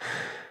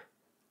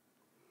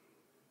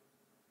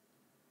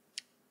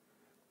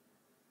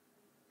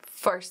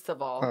 First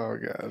of all, Oh,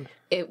 God.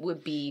 it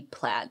would be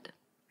plaid.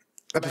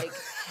 Like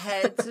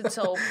head to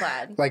toe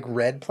plaid. Like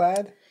red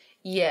plaid?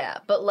 Yeah,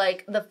 but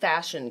the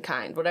fashion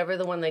kind, whatever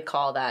the one they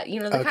call that. You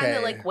know, the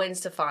kind that Gwen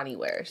Stefani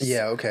wears.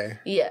 Yeah, okay.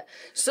 Yeah.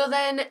 So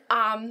then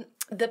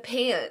the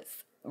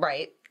pants,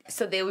 right?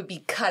 So they would be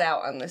cut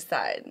out on the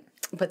side,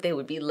 but they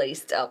would be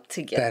laced up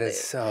together. That is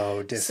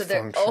so dysfunctional. So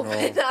they're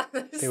open on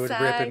the They would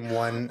side. rip in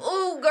one.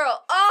 Ooh,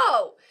 girl.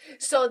 Oh!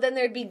 So then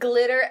there'd be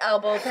glitter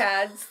elbow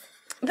pads.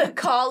 The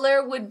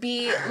collar would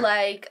be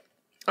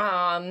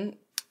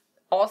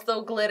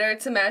also glitter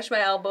to match my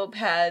elbow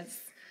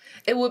pads.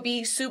 It would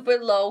be super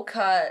low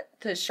cut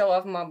to show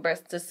off my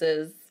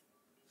breastises.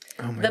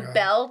 Oh my The God.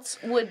 belt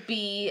would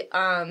be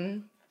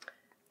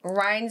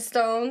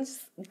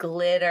rhinestones,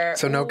 glitter.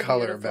 So no Ooh,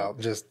 color beautiful. belt,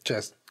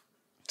 just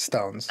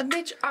stones.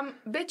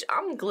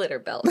 I'm glitter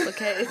belt,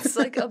 okay? It's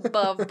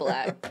above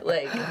black.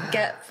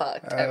 Get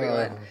fucked,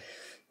 everyone.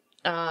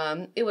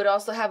 It would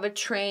also have a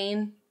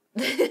train,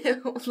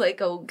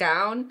 like a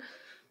gown.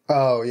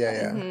 Oh,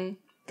 yeah. Mm-hmm.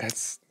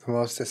 That's the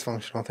most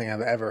dysfunctional thing I've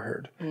ever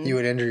heard. Mm-hmm. You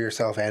would injure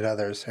yourself and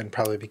others and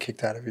probably be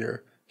kicked out of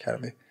your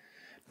academy.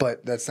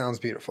 But that sounds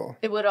beautiful.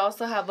 It would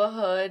also have a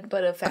hood,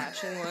 but a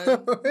fashion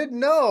one.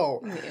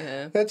 No!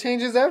 Yeah. That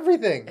changes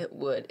everything. It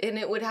would. And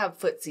it would have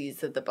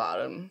footsies at the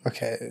bottom.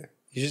 Okay.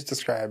 You just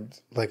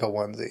described like a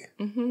onesie.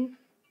 Mm-hmm.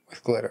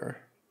 With glitter.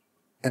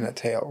 And a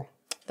tail.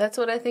 That's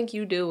what I think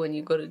you do when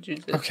you go to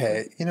jiu-jitsu.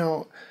 Okay,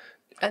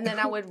 And then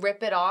I would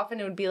rip it off, and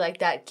it would be like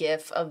that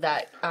gif of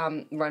that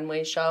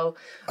runway show.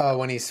 Oh,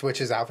 when he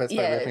switches outfits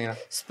by ripping it off.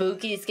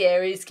 Spooky,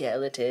 scary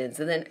skeletons.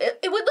 And then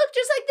it would look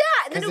just like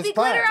that. And then it would be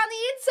glitter on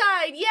the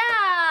inside.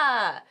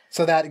 Yeah.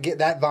 So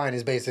that vine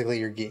is basically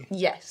your gi.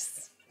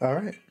 Yes. All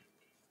right.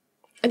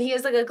 And he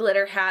has a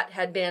glitter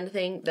headband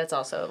thing. That's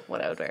also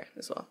what I would wear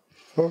as well.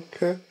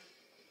 Okay.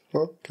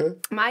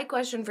 My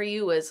question for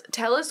you is,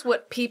 tell us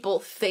what people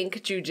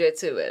think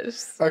jiu-jitsu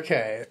is.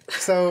 Okay.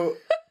 So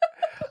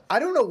I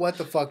don't know what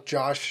the fuck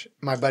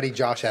my buddy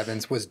Josh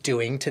Evans was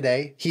doing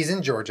today. He's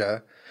in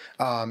Georgia.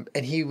 And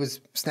he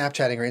was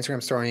Snapchatting or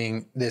Instagram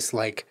storying this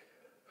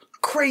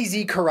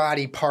crazy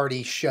karate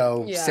party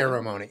show Yeah.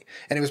 ceremony.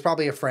 And it was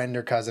probably a friend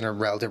or cousin or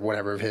relative,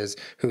 whatever of his,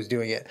 who was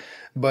doing it.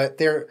 But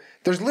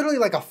there's literally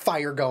like a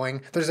fire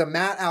going. There's a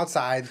mat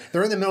outside.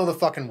 They're in the middle of the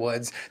fucking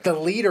woods. The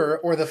leader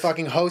or the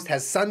fucking host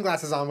has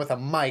sunglasses on with a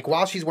mic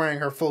while she's wearing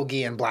her full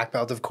gi and black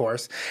belt, of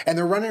course. And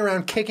they're running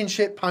around kicking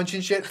shit,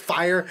 punching shit,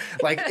 fire.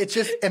 Like, it's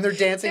just, and they're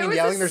dancing and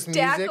yelling. There's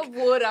music. There was a stack of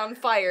wood on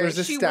fire. There's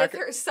a she stack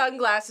with her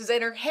sunglasses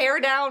and her hair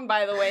down,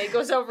 by the way,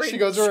 goes over She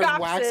goes over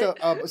and whacks it.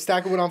 a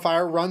stack of wood on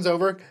fire, runs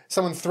over.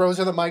 Someone throws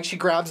her the mic. She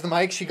grabs the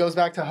mic. She goes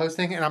back to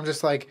hosting. And I'm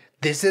just like,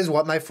 this is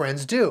what my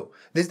friends do.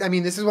 This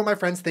is what my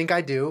friends think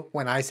I do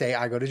when I say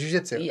I go to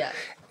jiu-jitsu. Yeah.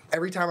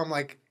 Every time I'm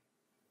like,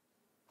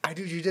 I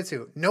do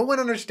jiu-jitsu. No one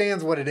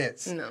understands what it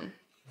is. No.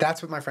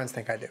 That's what my friends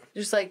think I do.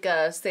 Just like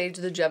Stage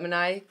the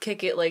Gemini,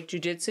 kick it like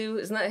jujitsu.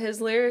 Isn't that his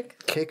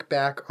lyric? Kick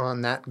back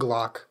on that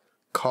Glock.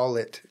 Call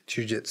it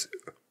jiu-jitsu.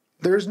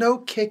 There's no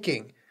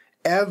kicking.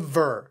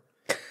 Ever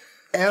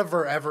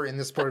in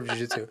the sport of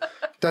jiu-jitsu.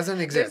 Doesn't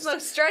exist. There's no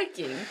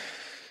striking.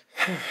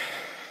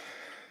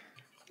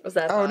 Was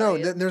that? Oh, no.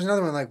 There's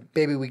another one like,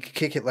 baby, we could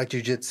kick it like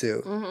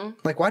jiu-jitsu. Mm-hmm.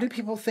 Like, why do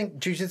people think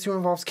jiu-jitsu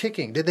involves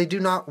kicking? Did they do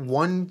not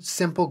one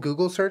simple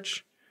Google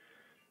search?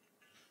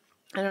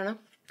 I don't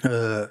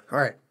know. All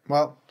right.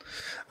 Well,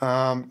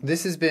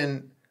 this has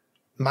been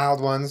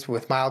Mild Ones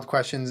with mild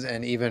questions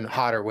and even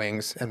hotter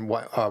wings and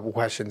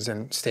questions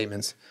and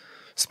statements.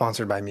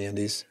 Sponsored by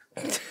MeUndies.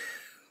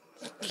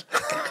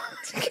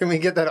 Can we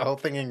get that whole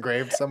thing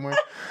engraved somewhere?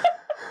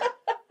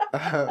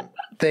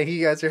 Thank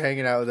you guys for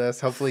hanging out with us.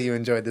 Hopefully you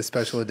enjoyed this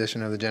special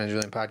edition of the Jenna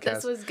Julien Podcast.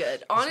 This was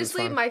good.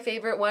 Honestly, my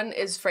favorite one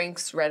is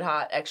Frank's Red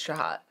Hot Extra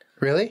Hot.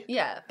 Really?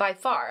 Yeah, by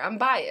far. I'm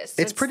biased.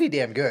 It's pretty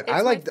damn good.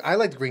 I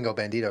liked Gringo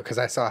Bandito because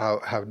I saw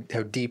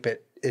how deep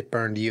it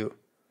burned you.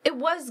 It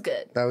was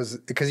good. That was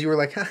because you were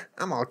like,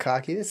 I'm all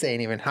cocky. This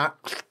ain't even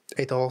hot.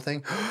 Ate the whole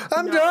thing.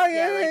 I'm dying.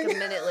 Yeah, like a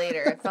minute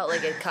later, it felt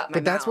like it cut my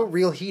But that's mouth. what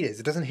real heat is.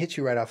 It doesn't hit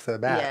you right off the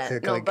bat. Yeah,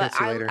 It no, like, but hits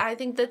you later. I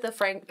think that the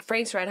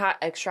Frank's Red Hot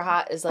Extra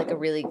Hot is like a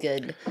really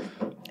good.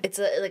 It's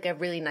like a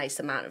really nice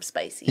amount of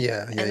spicy.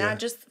 Yeah.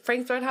 And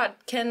Frank's Red Hot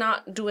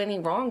cannot do any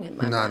wrong in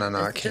my mind.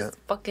 No, it's it can't. just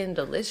fucking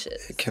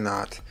delicious. It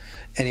cannot.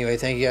 Anyway,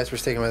 thank you guys for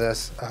sticking with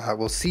us.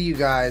 We'll see you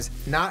guys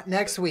not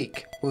next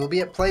week. We'll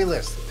be at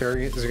Playlist.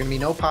 There's going to be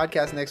no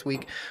podcast next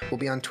week. We'll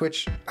be on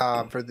Twitch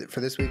for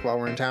this week while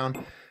we're in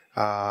town.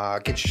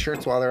 Get your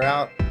shirts while they're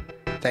out.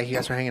 Thank you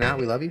guys for hanging out.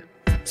 We love you.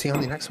 See you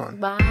on the next one.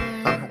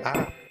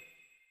 Bye.